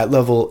 At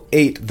level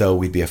 8, though,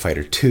 we'd be a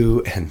Fighter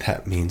 2, and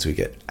that means we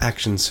get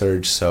Action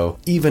Surge, so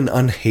even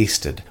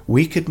unhasted,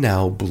 we could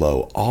now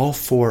blow all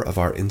 4 of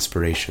our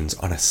inspirations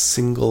on a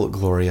single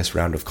glorious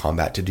round of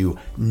combat to do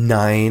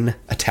 9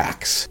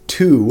 attacks.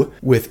 2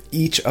 with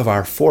each of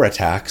our 4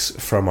 attacks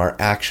from our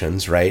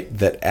actions, right,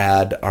 that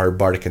add our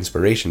Bardic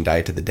Inspiration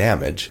die to the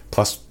damage,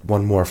 plus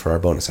 1 more for our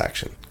bonus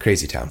action.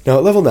 Crazy town. Now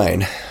at level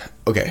 9,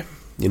 okay,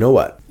 you know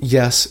what?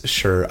 Yes,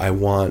 sure, I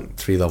want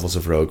 3 levels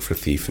of Rogue for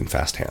Thief and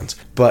Fast Hands,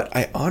 but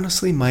I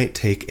honestly might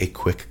take a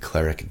quick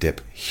Cleric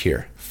dip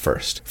here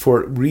first,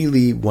 for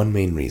really one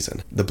main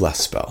reason, the Bless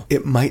spell.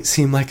 It might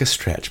seem like a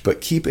stretch,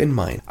 but keep in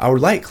mind, our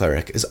Light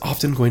Cleric is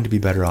often going to be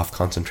better off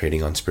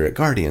concentrating on Spirit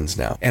Guardians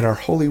now, and our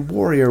Holy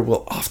Warrior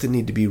will often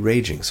need to be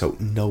raging, so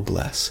no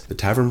Bless. The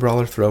Tavern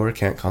Brawler Thrower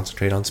can't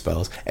concentrate on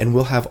spells, and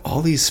we'll have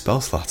all these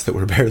spell slots that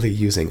we're barely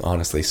using,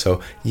 honestly,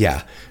 so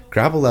yeah,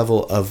 grab a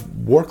level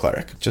of War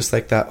Cleric, just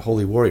like that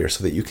Holy Warrior,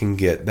 so that you can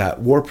get that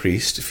War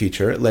Priest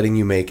feature, letting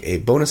you make a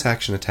bonus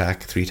action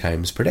attack 3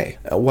 times per day.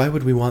 Why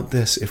would we want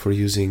this if we're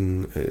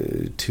using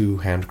 2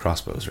 hand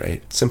crossbows,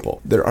 right?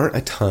 Simple. There aren't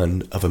a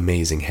ton of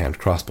amazing hand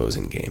crossbows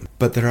in game,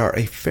 but there are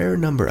a fair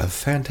number of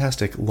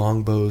fantastic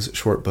longbows,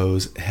 short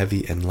bows,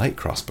 heavy and light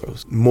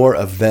crossbows. More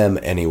of them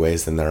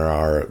anyways than there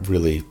are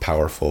really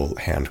powerful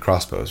hand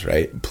crossbows,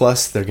 right?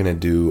 Plus they're going to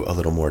do a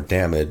little more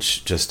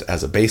damage just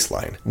as a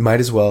baseline.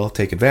 Might as well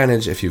take advantage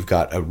if you've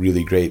got a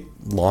really great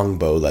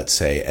longbow, let's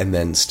say, and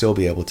then still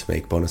be able to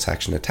make bonus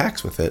action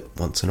attacks with it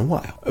once in a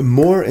while.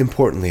 More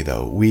importantly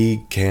though,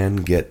 we can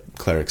get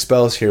Cleric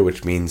spells here,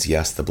 which means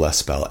yes, the Bless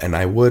spell, and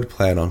I would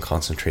plan on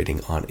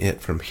concentrating on it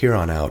from here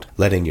on out,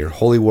 letting your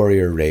Holy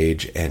Warrior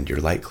rage and your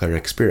Light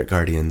Cleric Spirit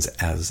Guardians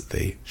as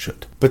they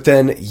should. But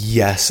then,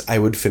 yes, I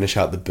would finish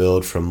out the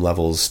build from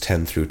levels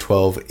 10 through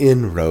 12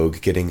 in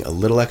Rogue, getting a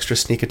little extra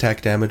sneak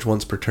attack damage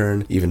once per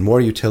turn, even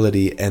more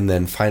utility, and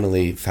then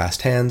finally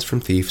Fast Hands from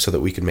Thief so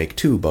that we can make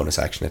 2 bonus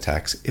action attacks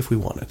attacks if we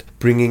wanted,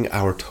 bringing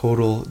our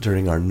total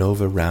during our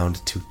Nova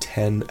round to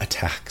 10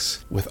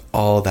 attacks. With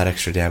all that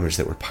extra damage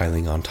that we're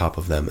piling on top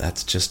of them,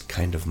 that's just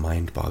kind of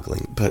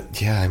mind-boggling.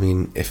 But yeah, I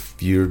mean, if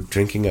you're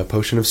drinking a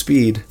potion of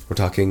speed, we're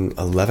talking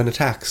 11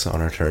 attacks on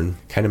our turn.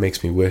 Kind of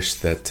makes me wish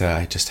that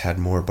I just had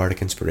more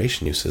Bardic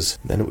Inspiration uses.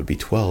 Then it would be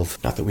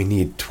 12. Not that we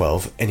need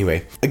 12.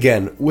 Anyway,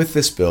 again, with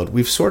this build,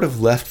 we've sort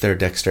of left their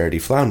dexterity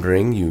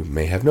floundering, you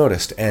may have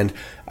noticed, and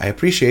I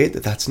appreciate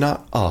that that's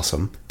not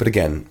awesome, but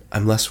again,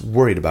 I'm less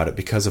worried about it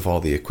because of all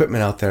the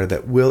equipment out there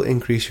that will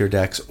increase your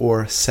dex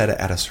or set it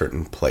at a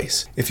certain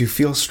place. If you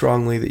feel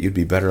strongly that you'd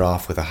be better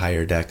off with a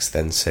higher dex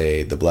than,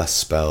 say, the Bless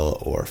spell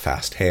or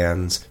Fast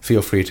Hands,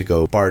 feel free to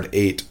go Bard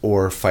 8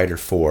 or Fighter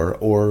 4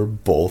 or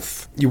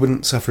both. You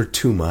wouldn't suffer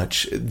too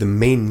much. The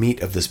main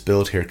meat of this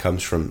build here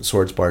comes from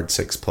Swords Bard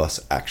 6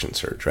 plus Action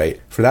Surge, right?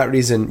 For that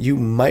reason, you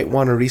might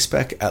want to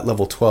respec at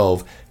level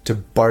 12 to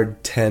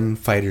Bard 10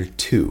 Fighter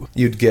 2.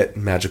 You'd get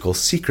magical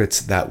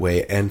secrets that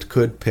way and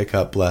could pick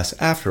up Bless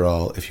after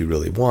all if you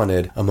really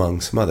wanted, among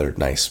some other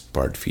nice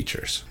Bard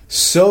features.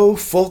 So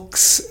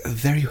folks,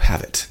 there you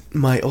have it.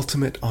 My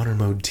ultimate honor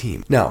mode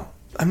team. Now,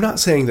 I'm not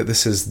saying that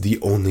this is the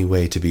only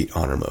way to beat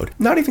honor mode.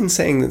 Not even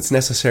saying that it's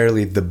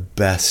necessarily the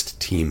best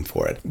team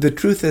for it. The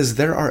truth is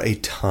there are a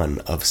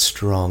ton of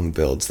strong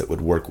builds that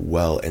would work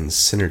well and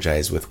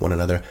synergize with one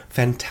another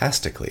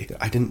fantastically.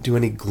 I didn't do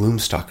any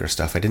Gloomstalker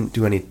stuff. I didn't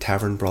do any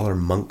Tavern Brawler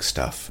Monk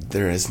stuff.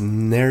 There is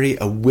nary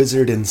a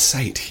wizard in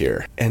sight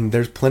here, and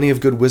there's plenty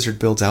of good wizard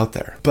builds out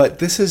there. But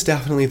this is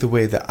definitely the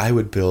way that I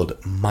would build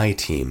my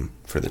team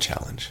for the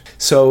challenge.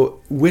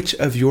 So, which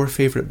of your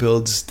favorite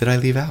builds did I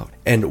leave out?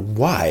 And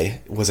why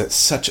was it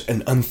such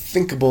an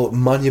unthinkable,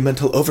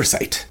 monumental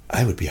oversight?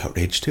 I would be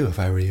outraged too if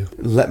I were you.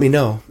 Let me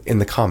know in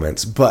the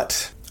comments,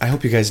 but I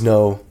hope you guys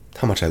know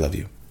how much I love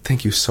you.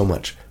 Thank you so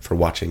much for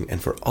watching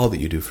and for all that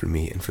you do for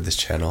me and for this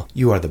channel.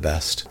 You are the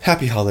best.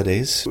 Happy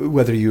holidays,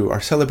 whether you are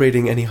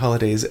celebrating any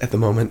holidays at the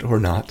moment or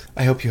not.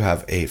 I hope you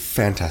have a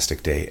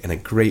fantastic day and a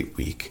great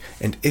week.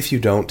 And if you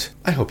don't,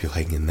 I hope you'll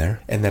hang in there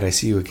and that I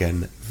see you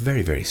again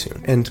very, very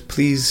soon. And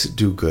please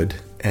do good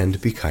and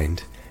be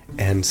kind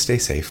and stay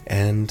safe.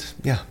 And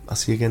yeah, I'll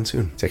see you again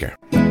soon. Take care.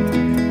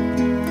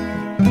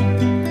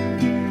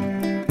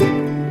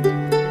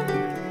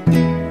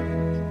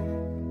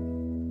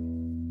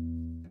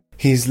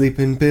 He's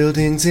leaping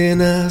buildings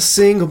in a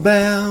single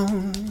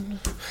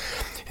bound,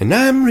 and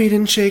I'm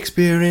reading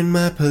Shakespeare in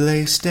my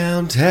place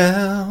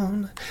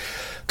downtown.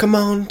 Come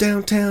on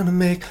downtown and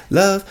make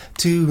love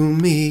to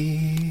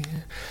me.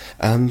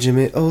 I'm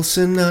Jimmy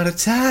Olsen, not a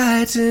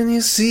Titan,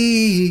 you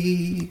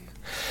see.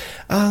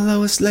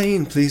 Lois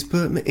Lane, please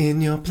put me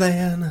in your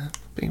plan.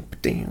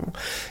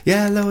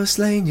 Yeah, Lois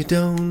Lane, you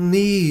don't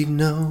need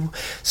no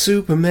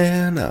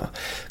Superman.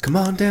 Come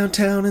on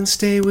downtown and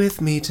stay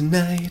with me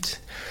tonight.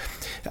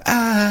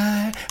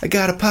 I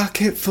got a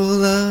pocket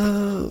full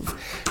of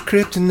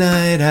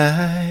kryptonite.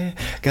 I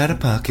got a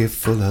pocket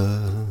full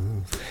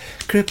of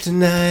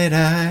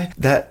kryptonite.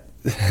 That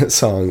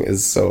song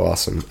is so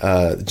awesome.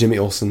 Jimmy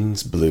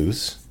Olsen's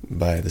Blues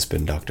by the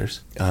Spin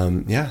Doctors.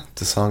 Yeah,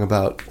 it's a song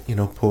about,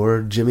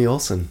 poor Jimmy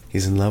Olsen.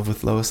 He's in love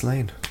with Lois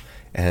Lane.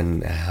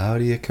 And how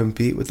do you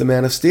compete with the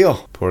Man of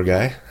Steel? Poor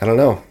guy. I don't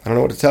know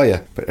what to tell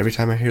you. But every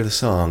time I hear the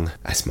song,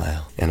 I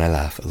smile and I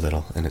laugh a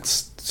little. And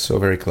it's so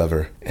very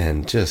clever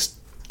and just,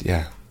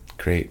 yeah,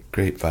 great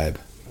vibe.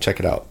 Check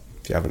it out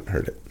if you haven't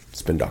heard it.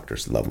 Spin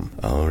Doctors, love them.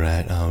 All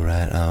right.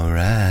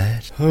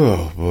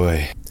 Oh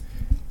boy.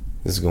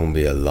 This is going to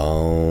be a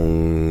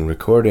long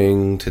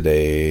recording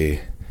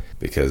today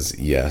because,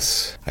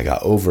 yes, I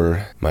got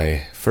over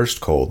my first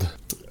cold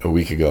a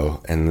week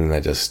ago and then I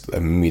just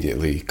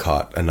immediately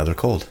caught another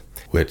cold,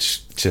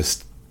 which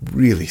just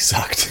really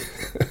sucked.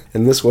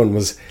 And this one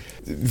was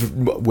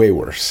way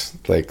worse,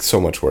 like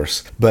so much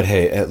worse. But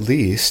hey, at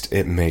least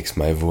it makes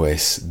my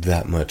voice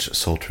that much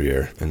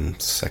sultrier and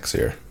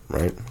sexier,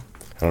 right?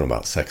 I don't know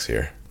about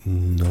sexier.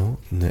 No,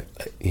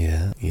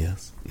 yeah,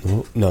 yes,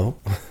 no.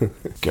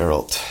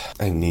 Geralt,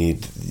 I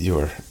need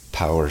your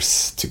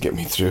powers to get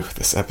me through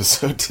this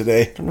episode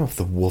today. I don't know if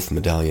the wolf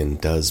medallion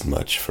does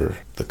much for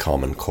the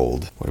common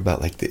cold. What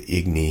about like the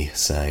Igni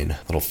sign? A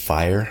little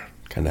fire?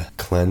 Kind of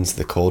cleanse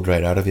the cold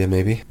right out of you,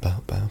 maybe?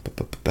 Bow, bow, bow,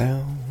 bow,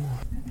 bow.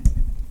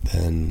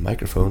 Then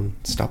microphone,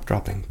 stop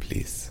dropping,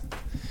 please.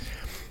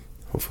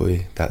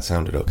 Hopefully that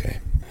sounded okay.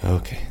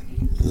 Okay.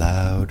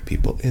 Loud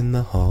people in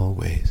the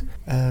hallways,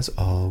 as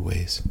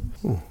always.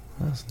 Ooh,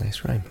 that was a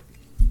nice rhyme.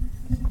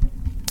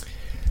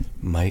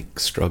 Mic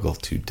struggle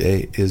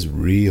today is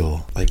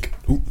real. Like,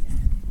 ooh,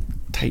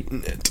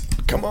 tighten it.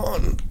 Come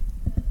on.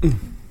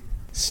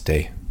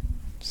 Stay.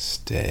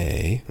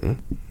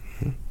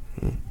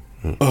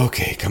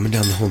 Okay, coming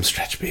down the home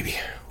stretch, baby.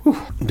 Whew.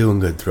 Doing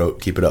good,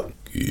 throat. Keep it up.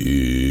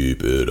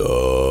 Keep it up.